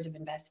years of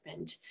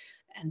investment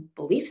and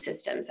belief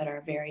systems that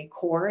are very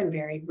core and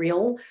very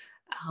real.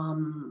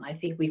 I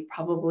think we've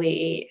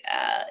probably,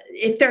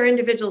 if there are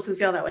individuals who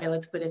feel that way,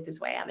 let's put it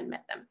this way, I haven't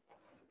met them.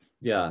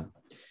 Yeah.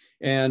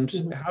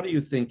 And how do you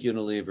think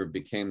Unilever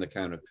became the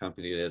kind of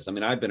company it is? I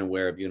mean, I've been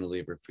aware of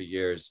Unilever for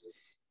years,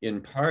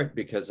 in part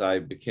because I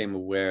became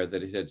aware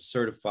that it had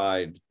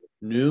certified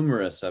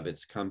numerous of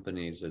its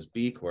companies as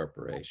B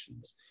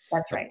corporations.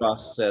 That's right. A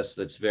process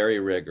that's very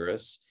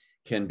rigorous,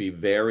 can be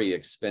very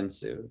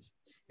expensive.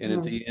 And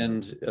at the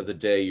end of the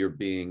day, you're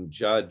being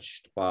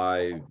judged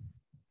by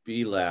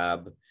B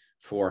Lab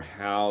for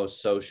how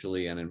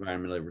socially and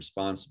environmentally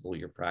responsible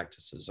your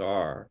practices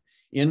are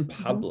in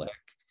public,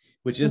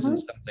 which isn't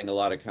something a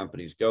lot of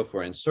companies go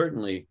for. And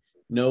certainly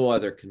no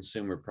other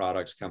consumer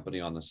products company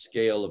on the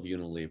scale of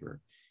Unilever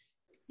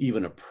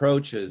even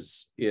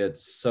approaches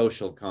its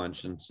social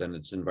conscience and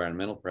its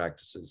environmental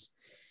practices.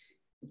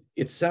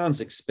 It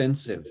sounds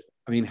expensive.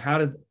 I mean, how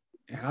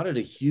did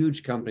a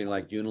huge company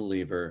like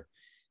Unilever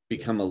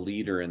become a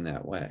leader in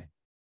that way?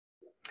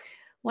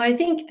 Well, I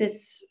think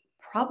this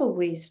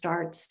probably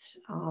starts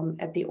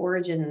at the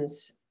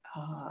origins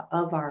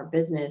of our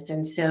business.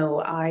 And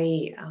so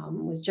I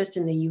was just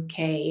in the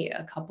UK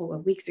a couple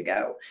of weeks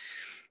ago,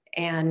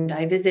 and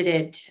I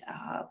visited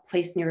a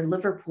place near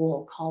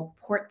Liverpool called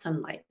Port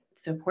Sunlight.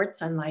 So Port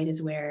Sunlight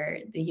is where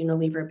the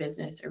Unilever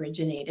business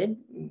originated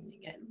in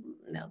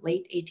the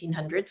late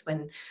 1800s,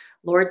 when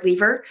Lord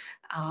Lever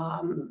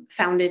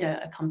founded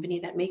a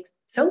company that makes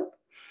soap.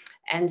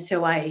 And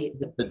so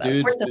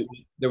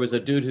there was a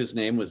dude whose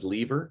name was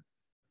Lever?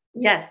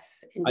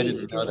 Yes, indeed. I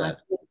didn't know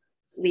that.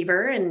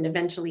 Lever, and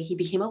eventually he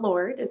became a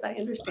lord, as I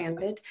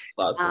understand it.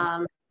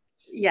 Awesome.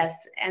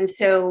 Yes, and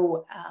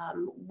so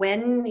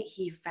when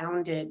he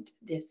founded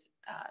this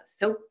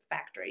soap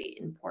factory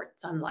in Port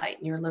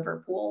Sunlight near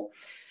Liverpool,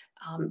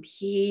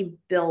 he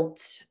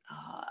built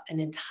an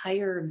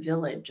entire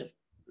village of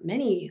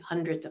many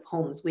hundreds of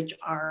homes, which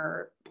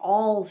are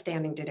all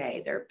standing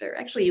today. They're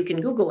actually, you can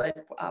Google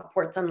it,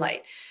 Port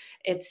Sunlight.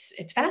 It's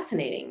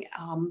fascinating,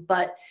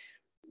 but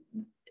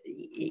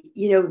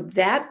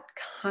that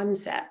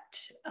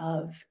concept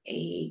of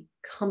a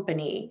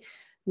company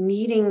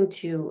needing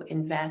to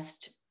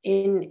invest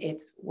in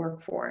its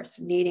workforce,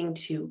 needing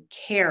to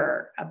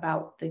care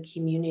about the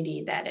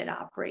community that it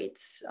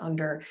operates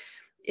under,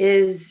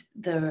 is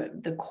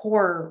the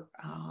core,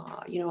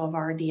 of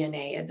our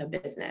DNA as a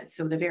business.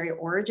 So the very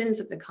origins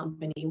of the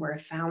company were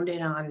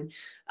founded on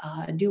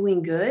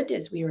doing good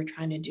as we were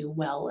trying to do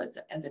well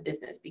as a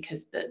business,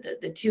 because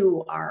the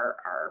two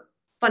are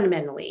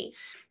fundamentally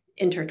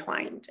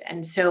intertwined.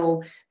 And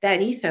so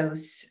that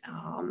ethos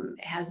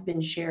has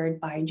been shared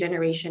by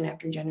generation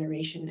after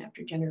generation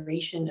after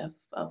generation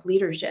of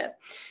leadership.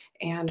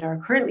 And our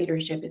current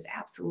leadership is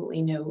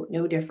absolutely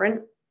no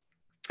different.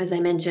 As I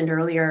mentioned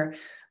earlier,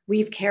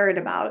 we've cared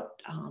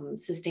about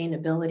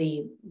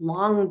sustainability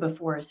long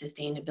before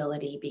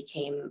sustainability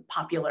became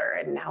popular,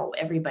 and now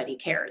everybody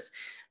cares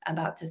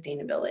about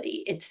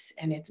sustainability.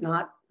 It's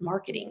not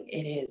marketing,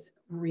 it is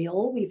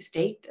real. We've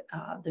staked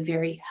the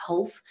very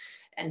health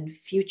and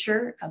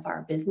future of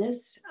our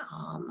business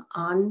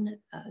on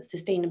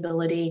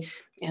sustainability,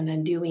 and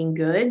then doing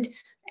good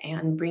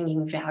and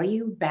bringing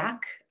value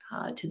back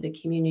to the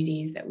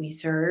communities that we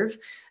serve.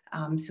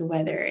 So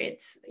whether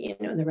it's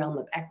in the realm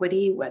of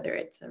equity, whether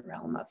it's the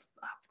realm of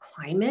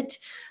climate,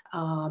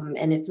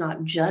 and it's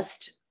not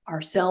just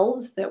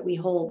ourselves that we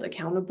hold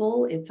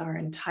accountable, it's our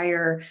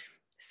entire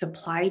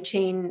supply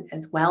chain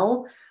as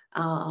well.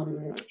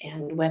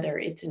 And whether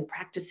it's in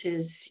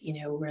practices,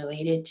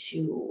 related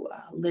to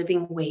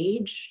living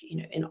wage,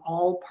 in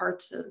all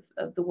parts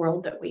of the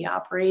world that we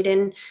operate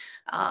in,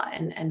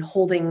 and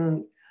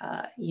holding,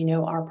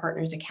 our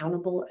partners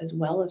accountable as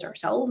well as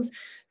ourselves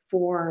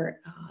for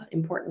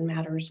important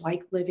matters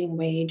like living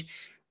wage.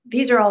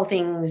 These are all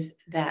things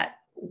that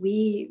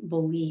we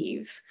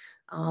believe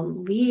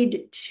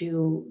lead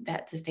to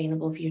that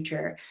sustainable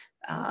future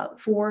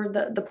for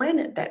the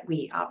planet that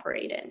we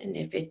operate in. And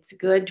if it's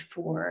good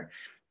for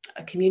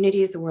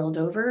communities the world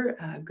over,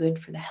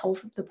 good for the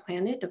health of the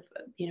planet,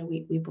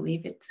 we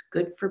believe it's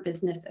good for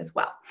business as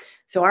well.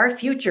 So our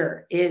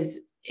future is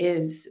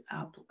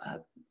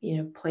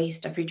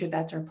placed, our future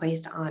bets are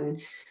placed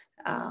on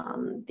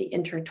the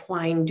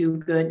intertwined do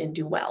good and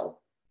do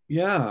well.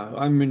 Yeah,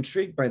 I'm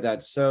intrigued by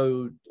that.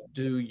 So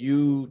does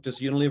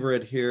Unilever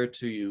adhere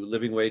to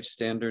living wage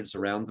standards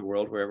around the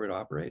world wherever it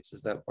operates?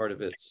 Is that part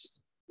of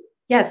its?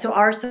 Yeah, so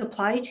our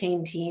supply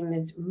chain team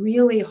is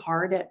really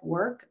hard at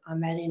work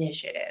on that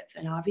initiative.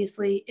 And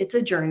obviously it's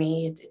a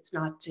journey. It's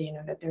not,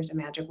 that there's a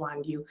magic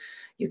wand you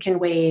can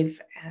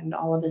wave and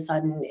all of a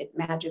sudden it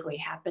magically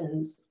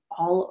happens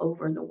all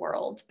over the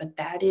world. But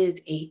that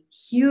is a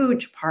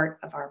huge part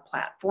of our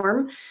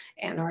platform.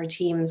 And our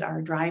teams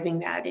are driving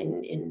that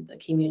in the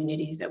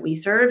communities that we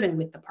serve and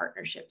with the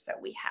partnerships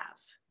that we have.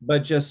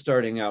 But just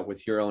starting out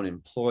with your own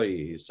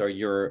employees, are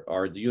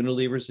the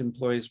Unilever's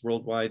employees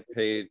worldwide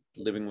paid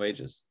living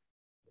wages?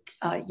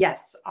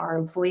 Yes, our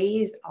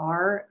employees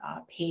are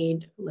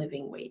paid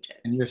living wages.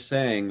 And you're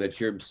saying that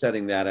you're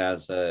setting that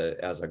as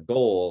a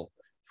goal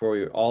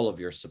for all of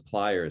your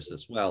suppliers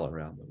as well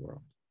around the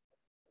world.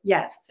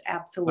 Yes,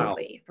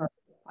 absolutely. Wow.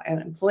 For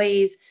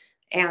employees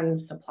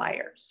and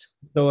suppliers.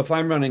 So if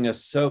I'm running a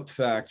soap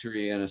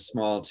factory in a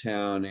small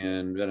town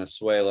in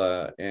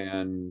Venezuela,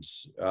 and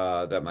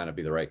that might not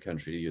be the right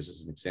country to use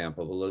as an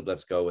example, but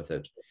let's go with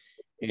it.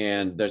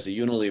 And there's a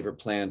Unilever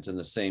plant in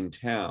the same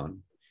town,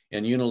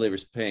 and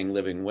Unilever's paying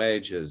living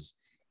wages,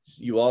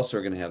 you also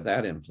are going to have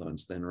that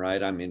influence then,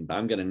 right? I mean,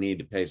 I'm going to need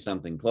to pay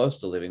something close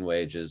to living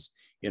wages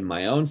in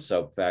my own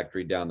soap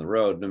factory down the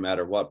road, no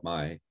matter what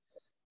my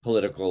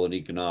political and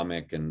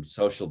economic and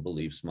social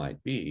beliefs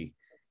might be,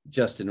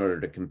 just in order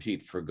to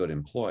compete for good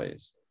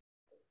employees.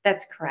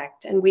 That's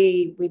correct. And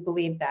we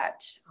believe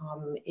that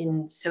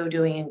in so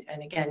doing,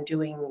 and again,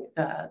 doing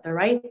the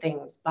right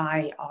things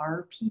by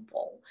our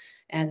people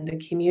and the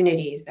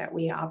communities that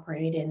we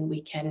operate in,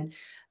 we can,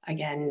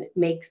 again,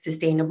 make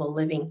sustainable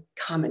living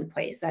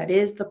commonplace. That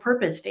is the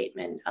purpose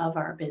statement of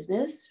our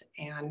business.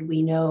 And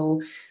we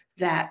know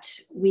that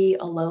we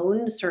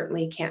alone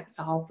certainly can't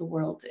solve the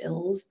world's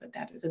ills, but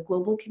that is a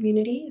global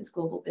community, as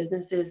global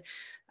businesses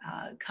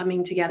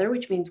coming together,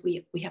 which means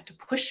we have to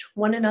push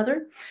one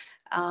another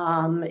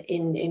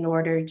in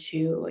order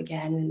to,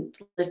 again,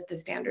 lift the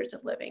standards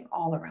of living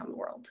all around the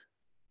world.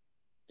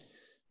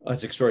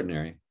 That's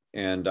extraordinary.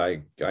 And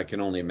I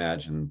can only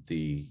imagine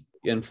the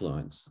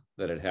influence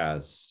that it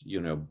has,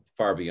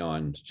 far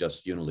beyond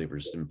just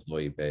Unilever's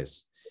employee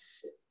base.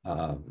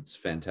 It's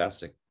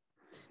fantastic.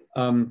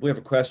 We have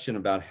a question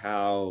about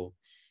how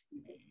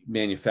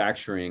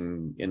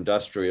manufacturing,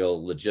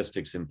 industrial,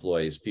 logistics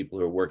employees, people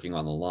who are working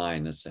on the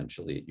line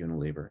essentially at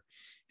Unilever,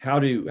 how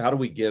do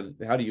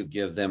you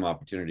give them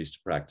opportunities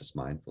to practice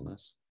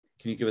mindfulness?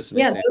 Can you give us an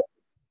example?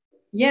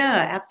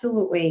 Yeah,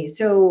 absolutely.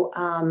 So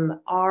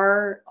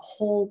our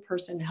whole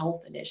person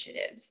health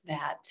initiatives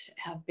that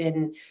have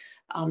been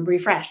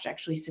refreshed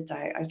actually since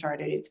I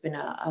started, it's been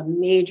a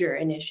major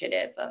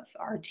initiative of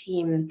our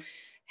team,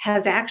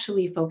 has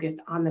actually focused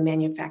on the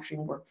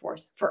manufacturing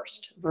workforce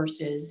first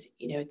versus,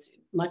 it's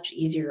much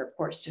easier, of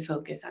course, to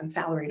focus on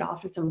salaried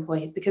office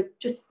employees because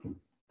just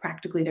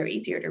practically they're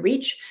easier to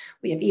reach.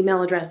 We have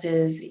email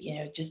addresses,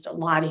 just a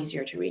lot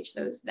easier to reach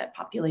that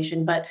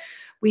population. But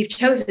we've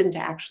chosen to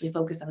actually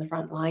focus on the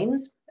front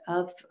lines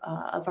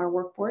of our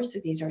workforce. So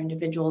these are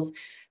individuals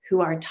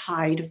who are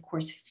tied, of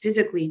course,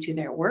 physically to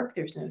their work.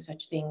 There's no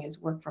such thing as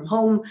work from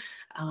home.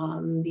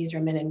 These are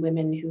men and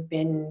women who've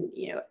been,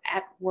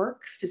 at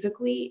work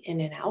physically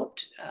in and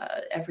out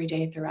every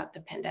day throughout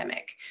the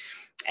pandemic.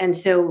 And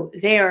so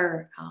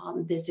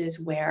this is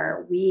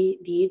where we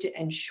need to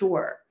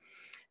ensure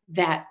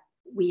that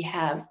we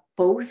have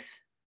both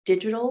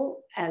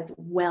digital as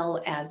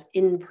well as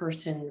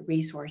in-person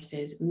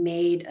resources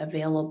made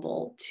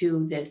available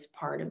to this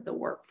part of the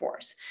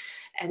workforce.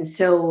 And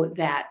so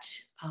that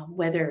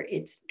whether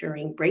it's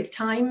during break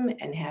time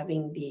and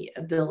having the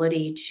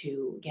ability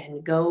to,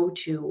 again, go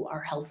to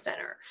our health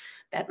center,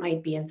 that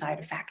might be inside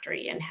a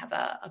factory and have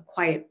a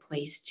quiet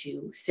place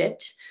to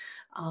sit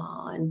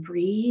and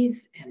breathe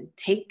and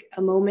take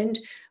a moment,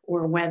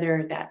 or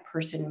whether that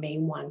person may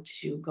want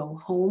to go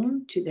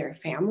home to their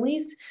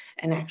families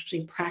and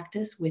actually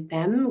practice with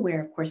them,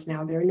 where of course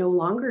now they're no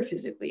longer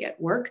physically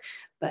at work,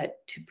 but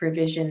to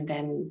provision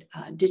then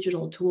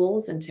digital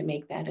tools and to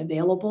make that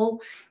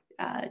available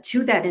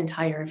to that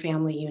entire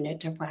family unit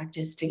to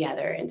practice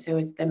together. And so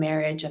it's the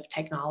marriage of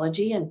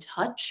technology and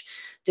touch,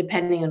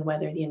 depending on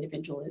whether the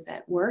individual is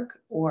at work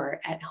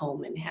or at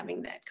home, and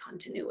having that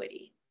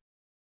continuity.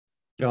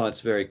 Oh,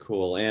 it's very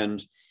cool.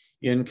 And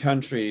in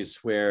countries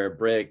where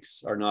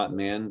breaks are not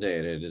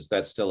mandated, is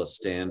that still a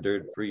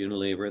standard for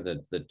Unilever,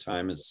 that the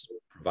time is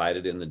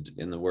provided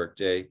in the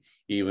workday,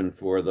 even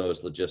for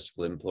those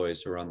logistical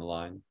employees who are on the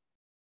line?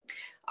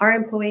 Our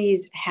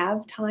employees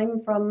have time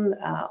from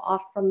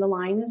off from the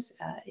lines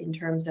in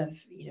terms of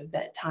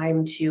that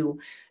time to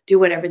do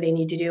whatever they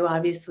need to do.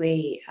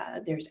 Obviously,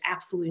 there's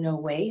absolutely no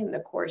way in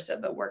the course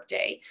of a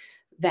workday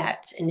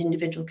that an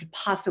individual could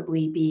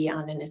possibly be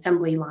on an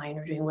assembly line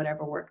or doing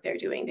whatever work they're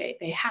doing.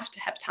 They have to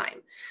have time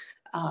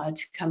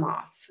to come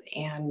off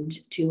and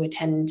to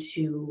attend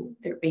to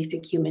their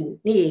basic human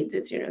needs.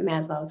 It's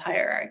Maslow's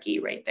hierarchy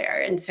right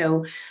there. And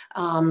so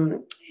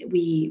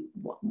we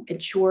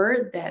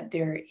ensure that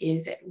there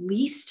is at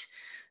least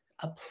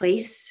a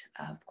place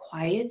of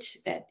quiet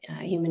that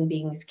human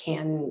beings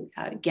can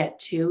get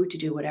to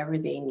do whatever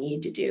they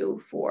need to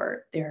do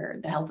for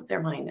the health of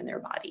their mind and their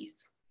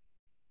bodies.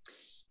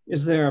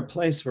 Is there a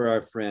place where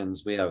our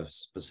friends, we have a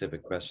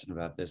specific question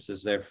about this,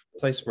 is there a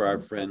place where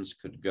our friends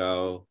could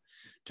go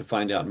to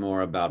find out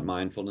more about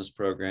mindfulness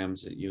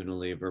programs at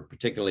Unilever,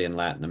 particularly in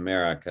Latin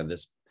America?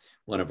 This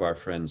one of our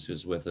friends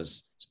who's with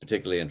us is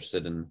particularly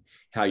interested in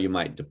how you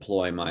might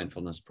deploy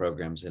mindfulness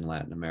programs in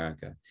Latin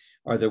America.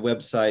 Are there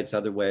websites,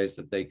 other ways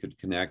that they could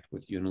connect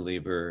with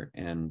Unilever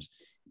and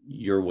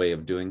your way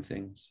of doing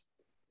things?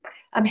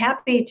 I'm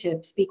happy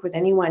to speak with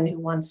anyone who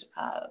wants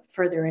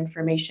further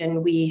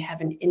information. We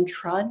have an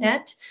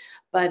intranet,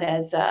 but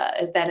as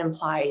that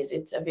implies,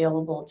 it's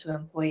available to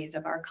employees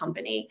of our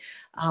company.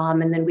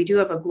 And then we do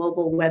have a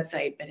global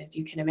website, but as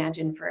you can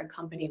imagine, for a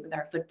company with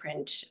our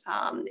footprint,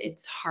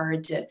 it's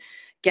hard to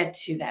get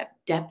to that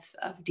depth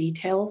of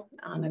detail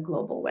on a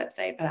global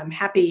website. But I'm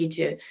happy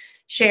to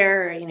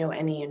share,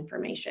 any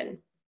information.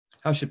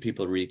 How should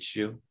people reach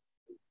you?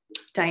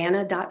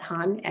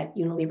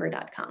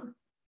 Diana.han@unilever.com.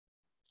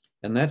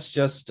 And that's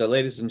just,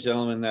 ladies and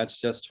gentlemen,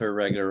 that's just her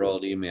regular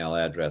old email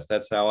address.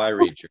 That's how I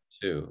reach her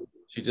too.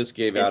 She just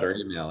gave out her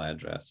email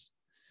address.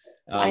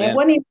 I have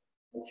one email.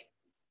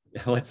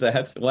 What's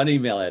that? One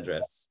email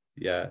address.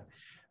 Yeah.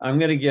 I'm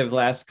going to give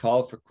last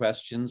call for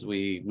questions.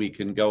 We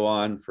can go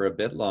on for a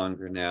bit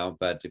longer now,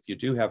 but if you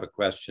do have a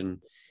question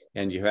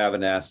and you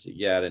haven't asked it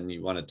yet and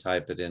you want to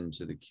type it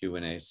into the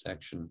Q&A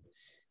section,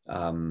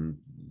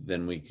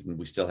 then we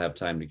still have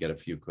time to get a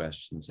few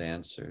questions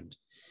answered.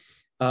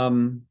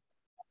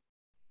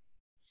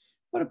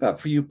 What about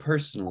for you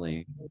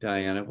personally,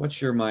 Diana?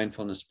 What's your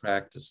mindfulness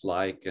practice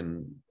like,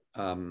 and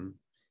how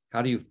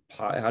do you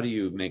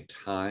make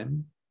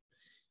time,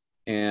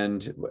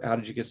 and how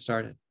did you get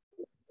started?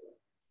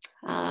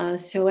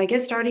 So I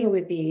guess starting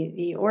with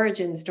the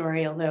origin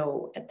story,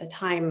 although at the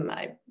time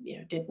I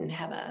didn't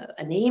have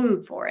a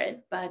name for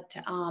it, but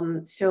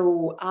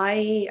so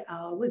I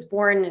was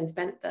born and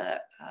spent the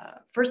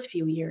first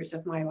few years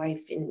of my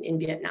life in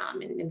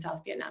Vietnam, in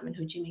South Vietnam, in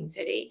Ho Chi Minh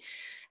City.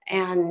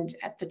 And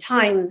at the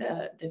time,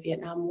 the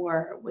Vietnam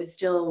War was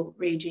still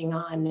raging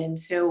on. And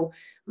so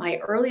my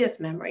earliest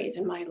memories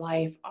in my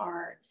life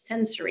are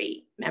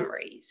sensory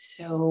memories.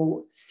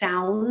 So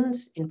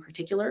sounds in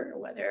particular,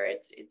 whether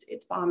it's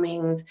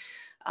bombings,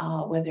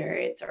 whether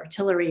it's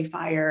artillery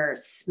fire,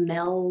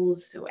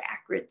 smells, so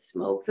acrid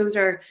smoke. Those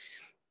are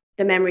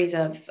the memories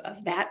of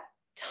that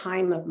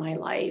time of my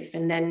life.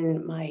 And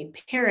then my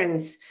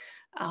parents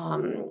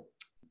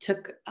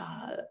took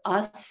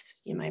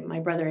us, my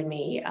brother and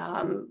me,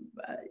 and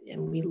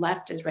we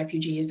left as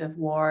refugees of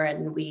war.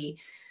 And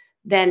we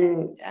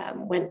then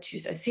went to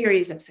a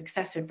series of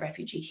successive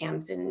refugee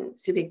camps in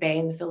Subic Bay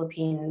in the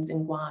Philippines,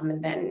 in Guam,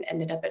 and then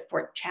ended up at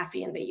Fort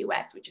Chaffee in the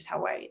U.S., which is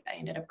how I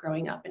ended up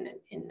growing up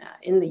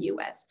in the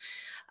U.S.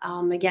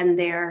 Again,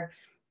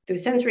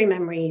 those sensory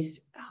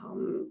memories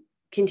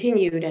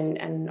continued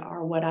and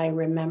are what I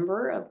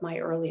remember of my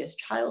earliest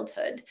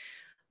childhood.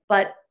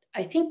 But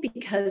I think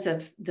because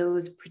of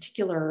those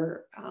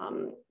particular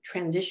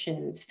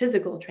transitions,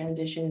 physical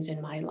transitions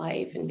in my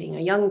life, and being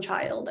a young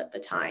child at the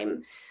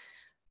time,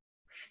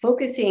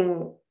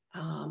 focusing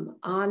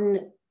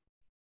on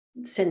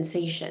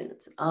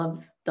sensations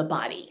of the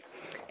body,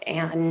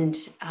 and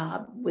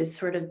was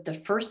sort of the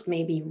first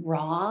maybe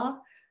raw,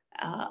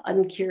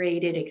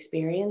 uncurated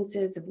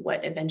experiences of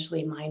what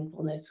eventually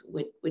mindfulness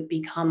would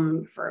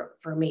become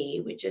for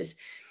me, which is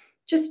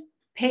just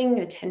paying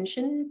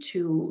attention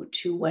to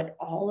what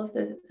all of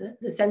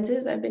the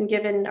senses I've been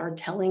given are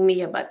telling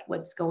me about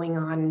what's going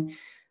on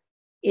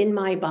in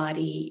my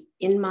body,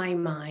 in my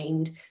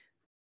mind,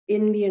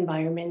 in the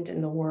environment,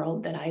 in the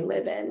world that I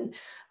live in,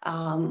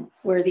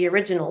 were the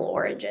original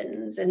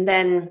origins. And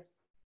then,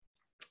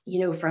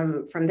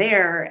 from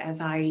there, as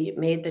I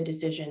made the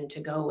decision to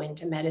go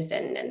into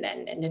medicine, and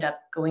then ended up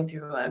going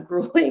through a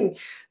grueling,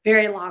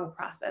 very long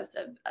process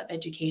of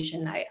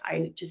education,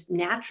 I just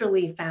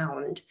naturally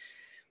found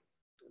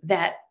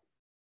that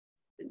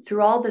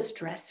through all the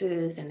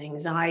stresses and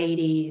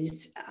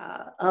anxieties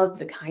of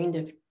the kind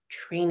of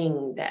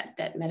training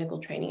that medical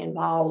training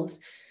involves,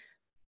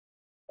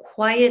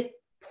 quiet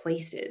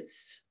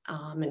places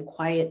and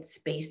quiet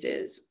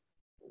spaces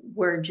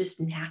were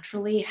just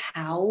naturally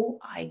how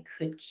I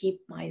could keep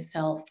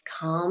myself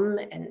calm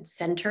and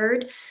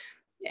centered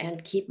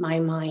and keep my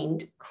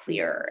mind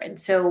clear. And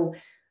so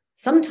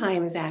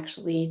sometimes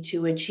actually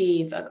to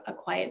achieve a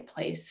quiet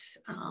place,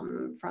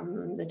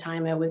 from the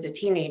time I was a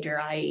teenager,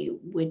 I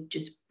would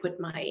just put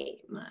my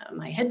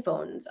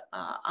headphones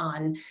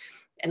on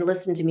and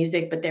listen to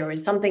music. But there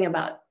was something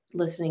about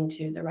listening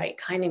to the right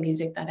kind of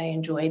music that I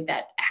enjoyed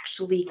that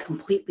actually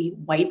completely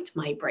wiped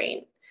my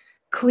brain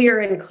clear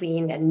and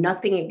clean, and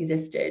nothing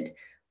existed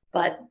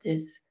but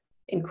this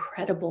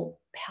incredible,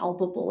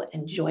 palpable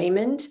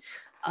enjoyment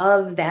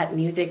of that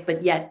music,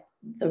 but yet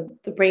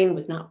the brain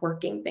was not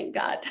working, thank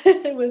God.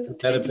 It was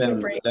taking a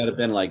break. Would that have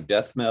been like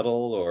death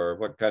metal, or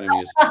what kind of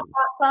music?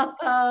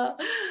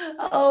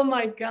 Oh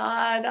my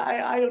God,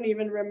 I don't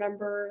even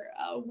remember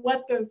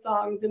what those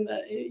songs in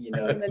the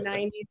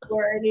 90s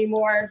were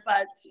anymore,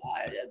 but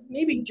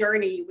maybe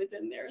Journey was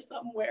in there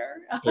somewhere.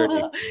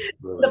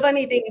 The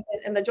funny thing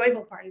is, and the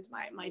joyful part is,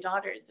 my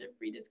daughters have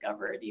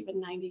rediscovered even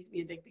 90s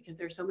music because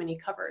there's so many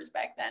covers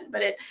back then.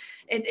 But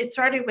it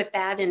started with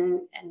that,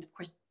 and of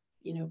course,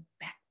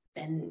 back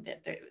then,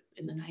 that there was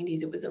in the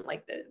 90s, it wasn't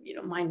like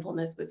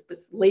mindfulness was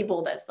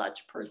labeled as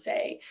such per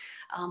se,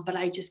 but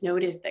I just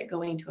noticed that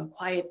going to a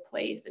quiet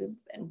place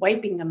and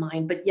wiping the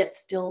mind, but yet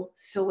still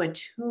so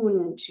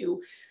attuned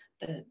to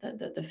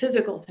the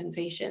physical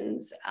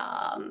sensations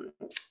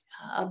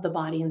of the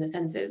body and the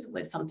senses,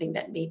 was something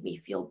that made me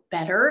feel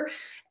better.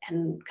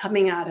 And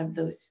coming out of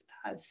those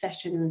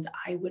sessions,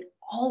 I would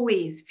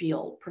always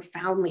feel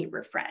profoundly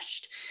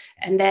refreshed.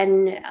 And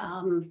then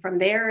from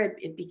there,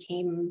 it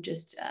became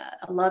just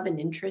a love and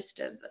interest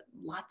of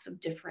lots of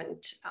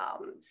different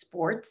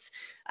sports.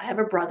 I have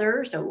a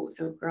brother, so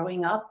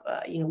growing up,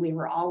 we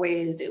were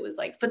always, it was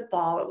like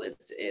football, it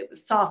was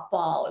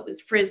softball, it was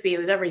frisbee, it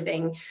was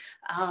everything.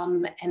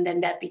 And then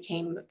that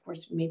became, of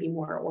course, maybe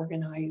more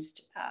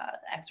organized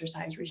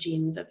exercise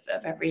regimes of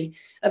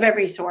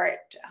every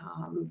sort,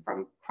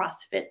 from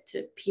CrossFit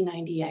to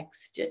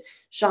P90X to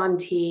Shaun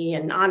T,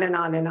 and on and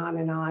on and on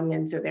and on.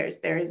 And so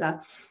there's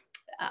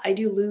I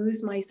do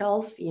lose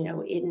myself,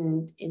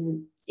 in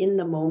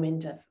the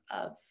moment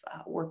of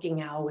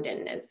working out,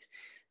 and as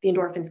the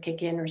endorphins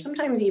kick in, or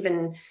sometimes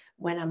even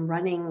when I'm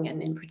running.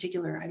 And in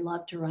particular, I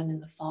love to run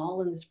in the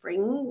fall and the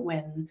spring,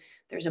 when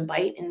there's a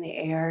bite in the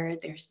air,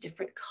 there's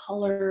different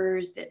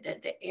colors, that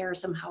the air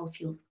somehow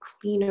feels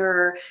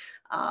cleaner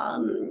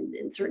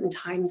in certain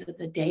times of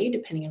the day,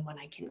 depending on when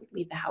I can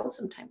leave the house.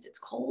 Sometimes it's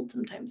cold,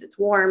 sometimes it's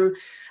warm,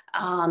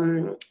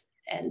 and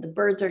the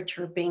birds are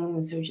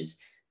chirping. So just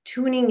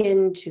tuning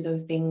into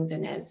those things.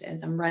 And as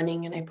I'm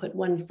running and I put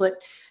one foot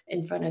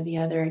in front of the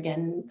other,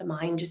 again, the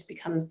mind just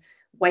becomes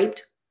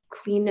wiped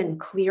clean and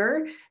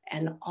clear,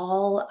 and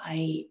all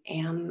I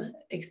am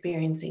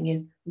experiencing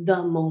is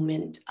the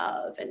moment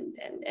of.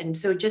 And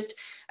so just,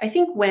 I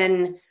think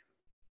when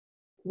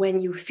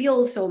you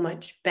feel so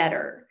much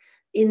better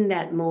in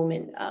that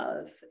moment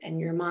of, and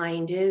your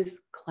mind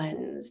is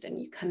cleansed, and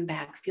you come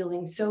back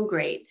feeling so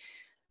great,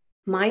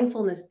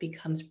 mindfulness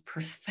becomes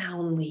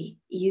profoundly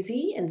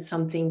easy, and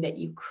something that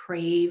you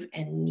crave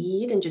and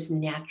need and just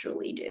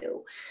naturally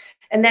do.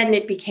 And then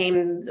it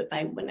became,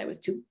 when I was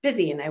too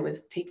busy and I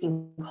was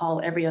taking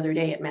call every other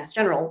day at Mass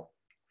General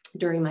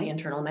during my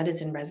internal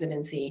medicine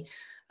residency,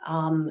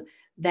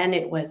 then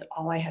it was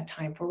all I had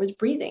time for was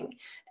breathing.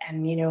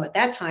 And, at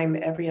that time,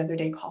 every other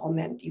day call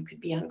meant you could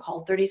be on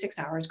call 36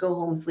 hours, go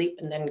home, sleep,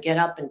 and then get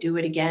up and do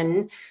it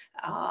again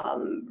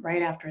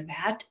right after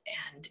that.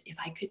 And if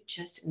I could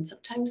just, and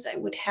sometimes I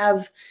would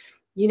have,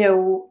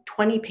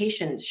 20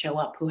 patients show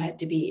up who had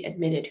to be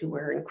admitted, who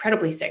were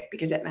incredibly sick,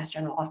 because at Mass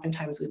General,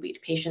 oftentimes we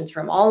meet patients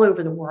from all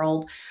over the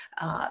world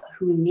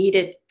who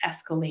needed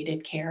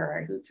escalated care,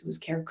 or whose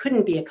care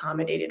couldn't be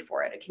accommodated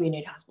for at a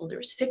community hospital. There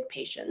were sick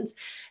patients.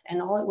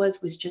 And all it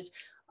was just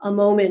a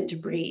moment to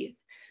breathe,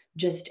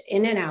 just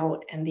in and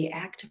out. And the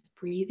act of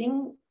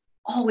breathing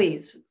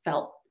always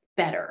felt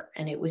better.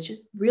 And it was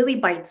just really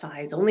bite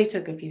sized, only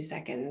took a few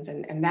seconds.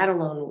 And that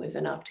alone was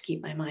enough to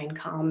keep my mind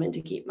calm and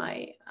to keep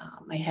my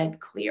head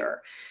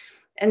clear.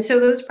 And so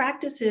those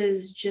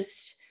practices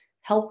just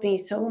helped me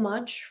so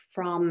much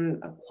from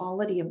a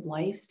quality of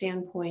life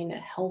standpoint, a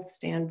health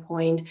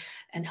standpoint,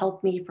 and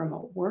helped me from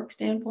a work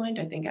standpoint.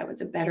 I think I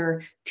was a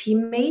better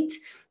teammate,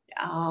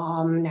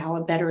 now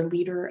a better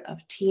leader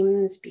of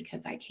teams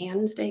because I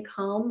can stay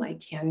calm, I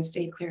can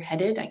stay clear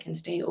headed, I can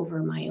stay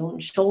over my own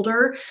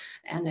shoulder.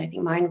 And I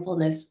think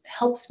mindfulness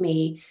helps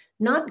me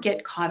not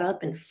get caught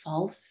up in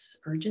false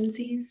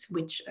urgencies,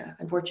 which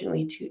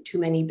unfortunately too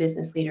many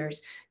business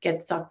leaders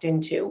get sucked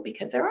into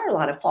because there are a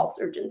lot of false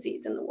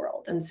urgencies in the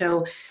world. And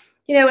so,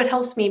 it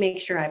helps me make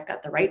sure I've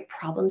got the right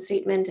problem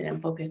statement and I'm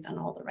focused on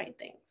all the right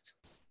things.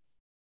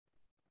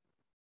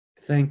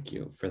 Thank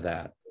you for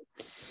that.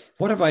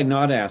 What have I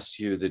not asked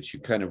you that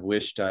you kind of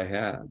wished I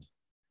had?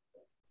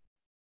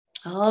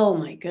 Oh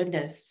my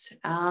goodness.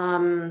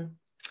 I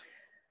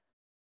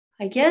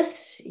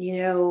guess,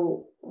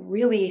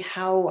 really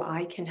how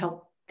I can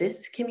help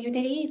this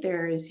community.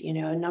 There's,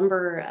 a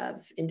number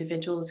of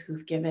individuals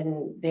who've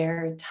given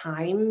their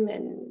time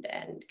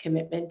and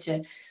commitment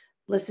to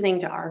listening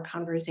to our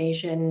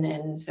conversation.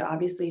 And so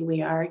obviously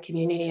we are a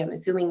community. I'm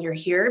assuming you're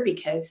here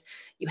because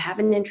you have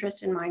an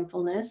interest in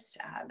mindfulness.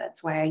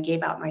 That's why I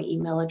gave out my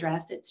email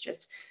address. It's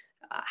just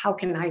how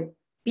can I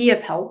be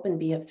of help and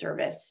be of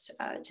service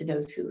to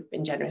those who've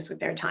been generous with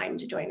their time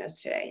to join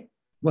us today.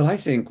 Well, I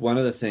think one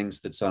of the things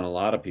that's on a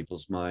lot of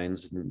people's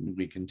minds, and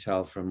we can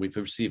tell we've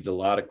received a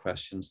lot of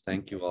questions.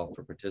 Thank you all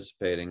for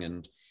participating.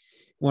 And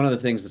one of the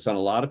things that's on a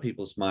lot of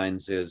people's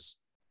minds is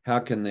how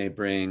can they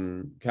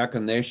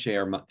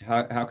share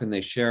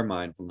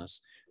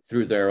mindfulness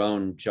through their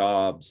own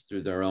jobs,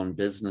 through their own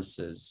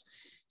businesses?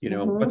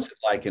 What's it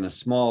like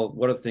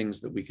what are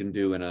things that we can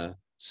do in a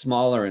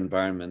smaller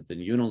environment than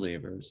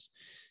Unilever's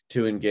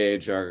to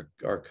engage our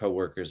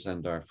coworkers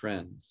and our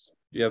friends?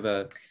 Do you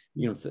have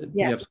you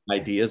have some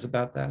ideas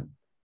about that?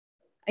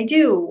 I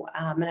do,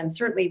 and I'm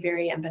certainly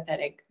very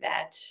empathetic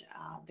that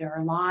there are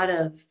a lot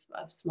of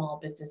small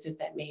businesses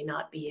that may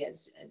not be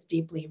as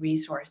deeply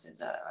resourced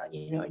as a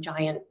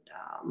giant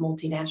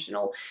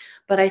multinational,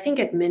 but I think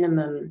at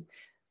minimum,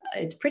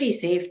 it's pretty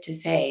safe to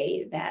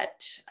say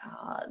that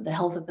the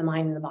health of the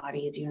mind and the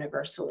body is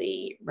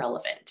universally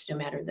relevant, no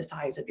matter the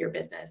size of your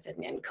business.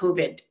 And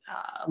COVID,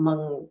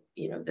 among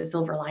the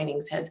silver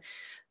linings, has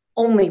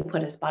only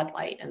put a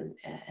spotlight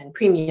and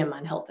premium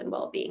on health and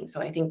well-being.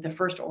 So I think the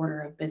first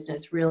order of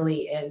business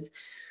really is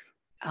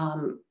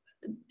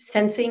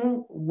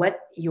sensing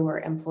what your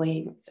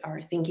employees are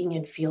thinking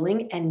and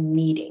feeling and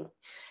needing.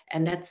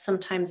 And that's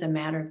sometimes a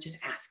matter of just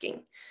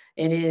asking.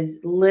 It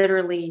is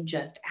literally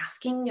just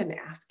asking and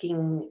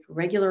asking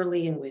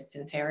regularly and with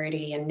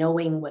sincerity and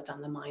knowing what's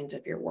on the minds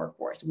of your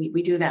workforce.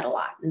 We do that a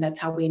lot, and that's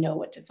how we know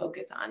what to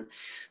focus on.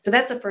 So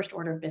that's a first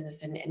order of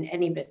business, and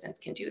any business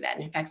can do that.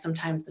 And in fact,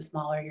 sometimes the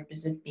smaller your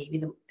business, maybe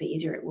the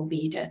easier it will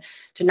be to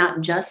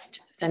not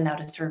just send out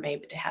a survey,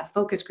 but to have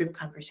focus group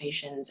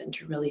conversations and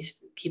to really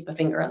keep a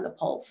finger on the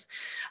pulse.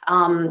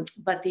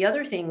 But the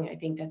other thing I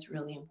think that's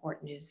really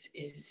important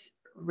is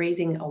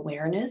raising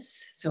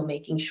awareness. So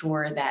making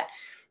sure that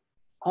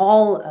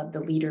all of the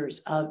leaders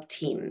of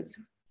teams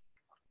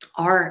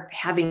are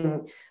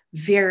having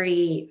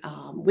very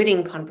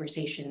witty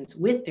conversations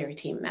with their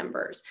team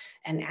members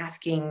and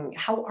asking,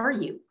 how are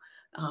you?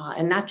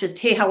 And not just,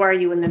 hey, how are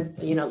you? And then,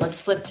 let's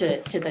flip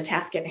to the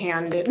task at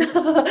hand,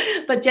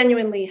 but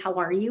genuinely, how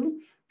are you?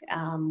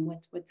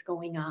 What's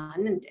going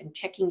on, and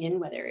checking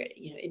in, whether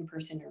in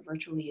person or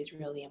virtually, is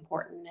really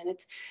important.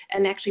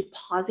 And actually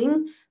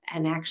pausing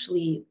and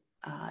actually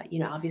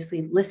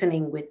obviously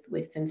listening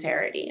with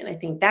sincerity. And I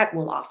think that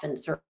will often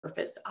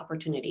surface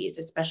opportunities,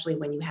 especially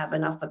when you have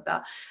enough of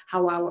the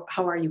how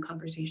are you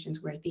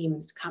conversations where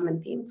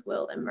common themes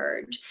will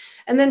emerge.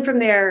 And then from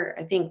there,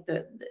 I think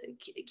the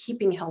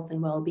keeping health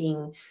and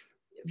well-being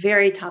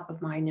very top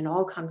of mind in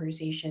all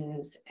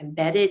conversations,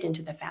 embedded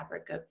into the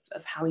fabric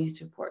of how you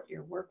support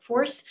your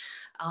workforce,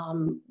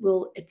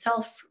 will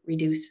itself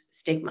reduce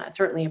stigma,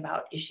 certainly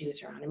about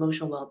issues around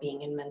emotional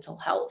well-being and mental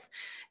health.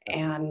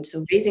 And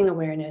so raising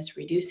awareness,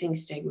 reducing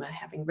stigma,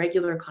 having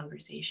regular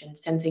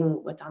conversations,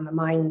 sensing what's on the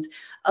minds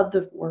of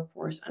the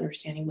workforce,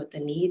 understanding what the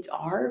needs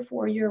are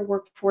for your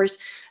workforce,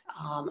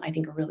 I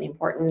think are really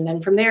important. And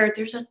then from there,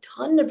 there's a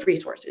ton of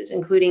resources,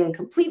 including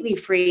completely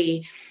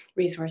free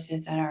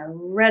resources that are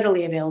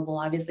readily available.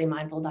 Obviously,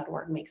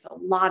 mindful.org makes a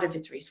lot of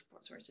its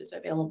resources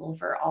available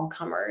for all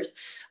comers,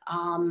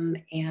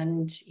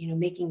 and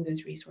making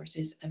those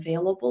resources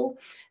available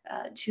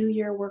to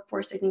your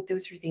workforce. I think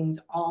those are things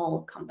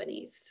all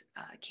companies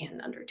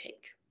can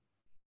undertake.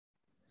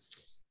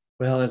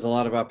 Well, there's a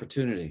lot of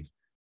opportunity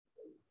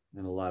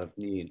and a lot of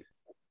need.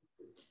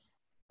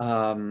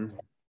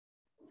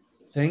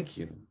 Thank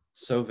you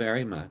so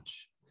very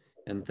much.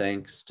 And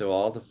thanks to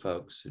all the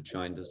folks who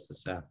joined us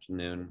this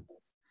afternoon.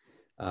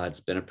 It's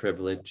been a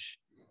privilege,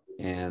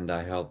 and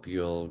I hope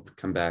you'll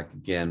come back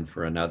again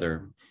for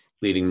another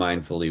Leading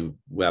Mindfully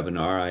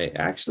webinar. I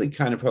actually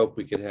kind of hope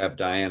we could have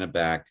Diana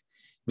back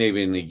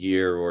maybe in a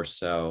year or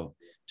so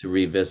to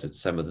revisit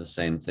some of the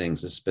same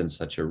things. It's been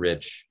such a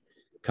rich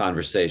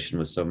conversation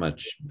with so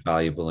much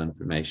valuable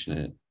information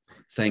in it.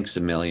 Thanks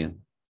a million.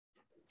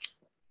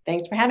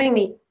 Thanks for having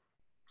me.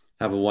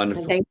 Have a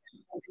wonderful. And thanks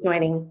for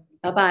joining.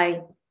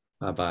 Bye-bye.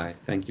 Bye-bye.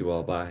 Thank you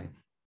all. Bye.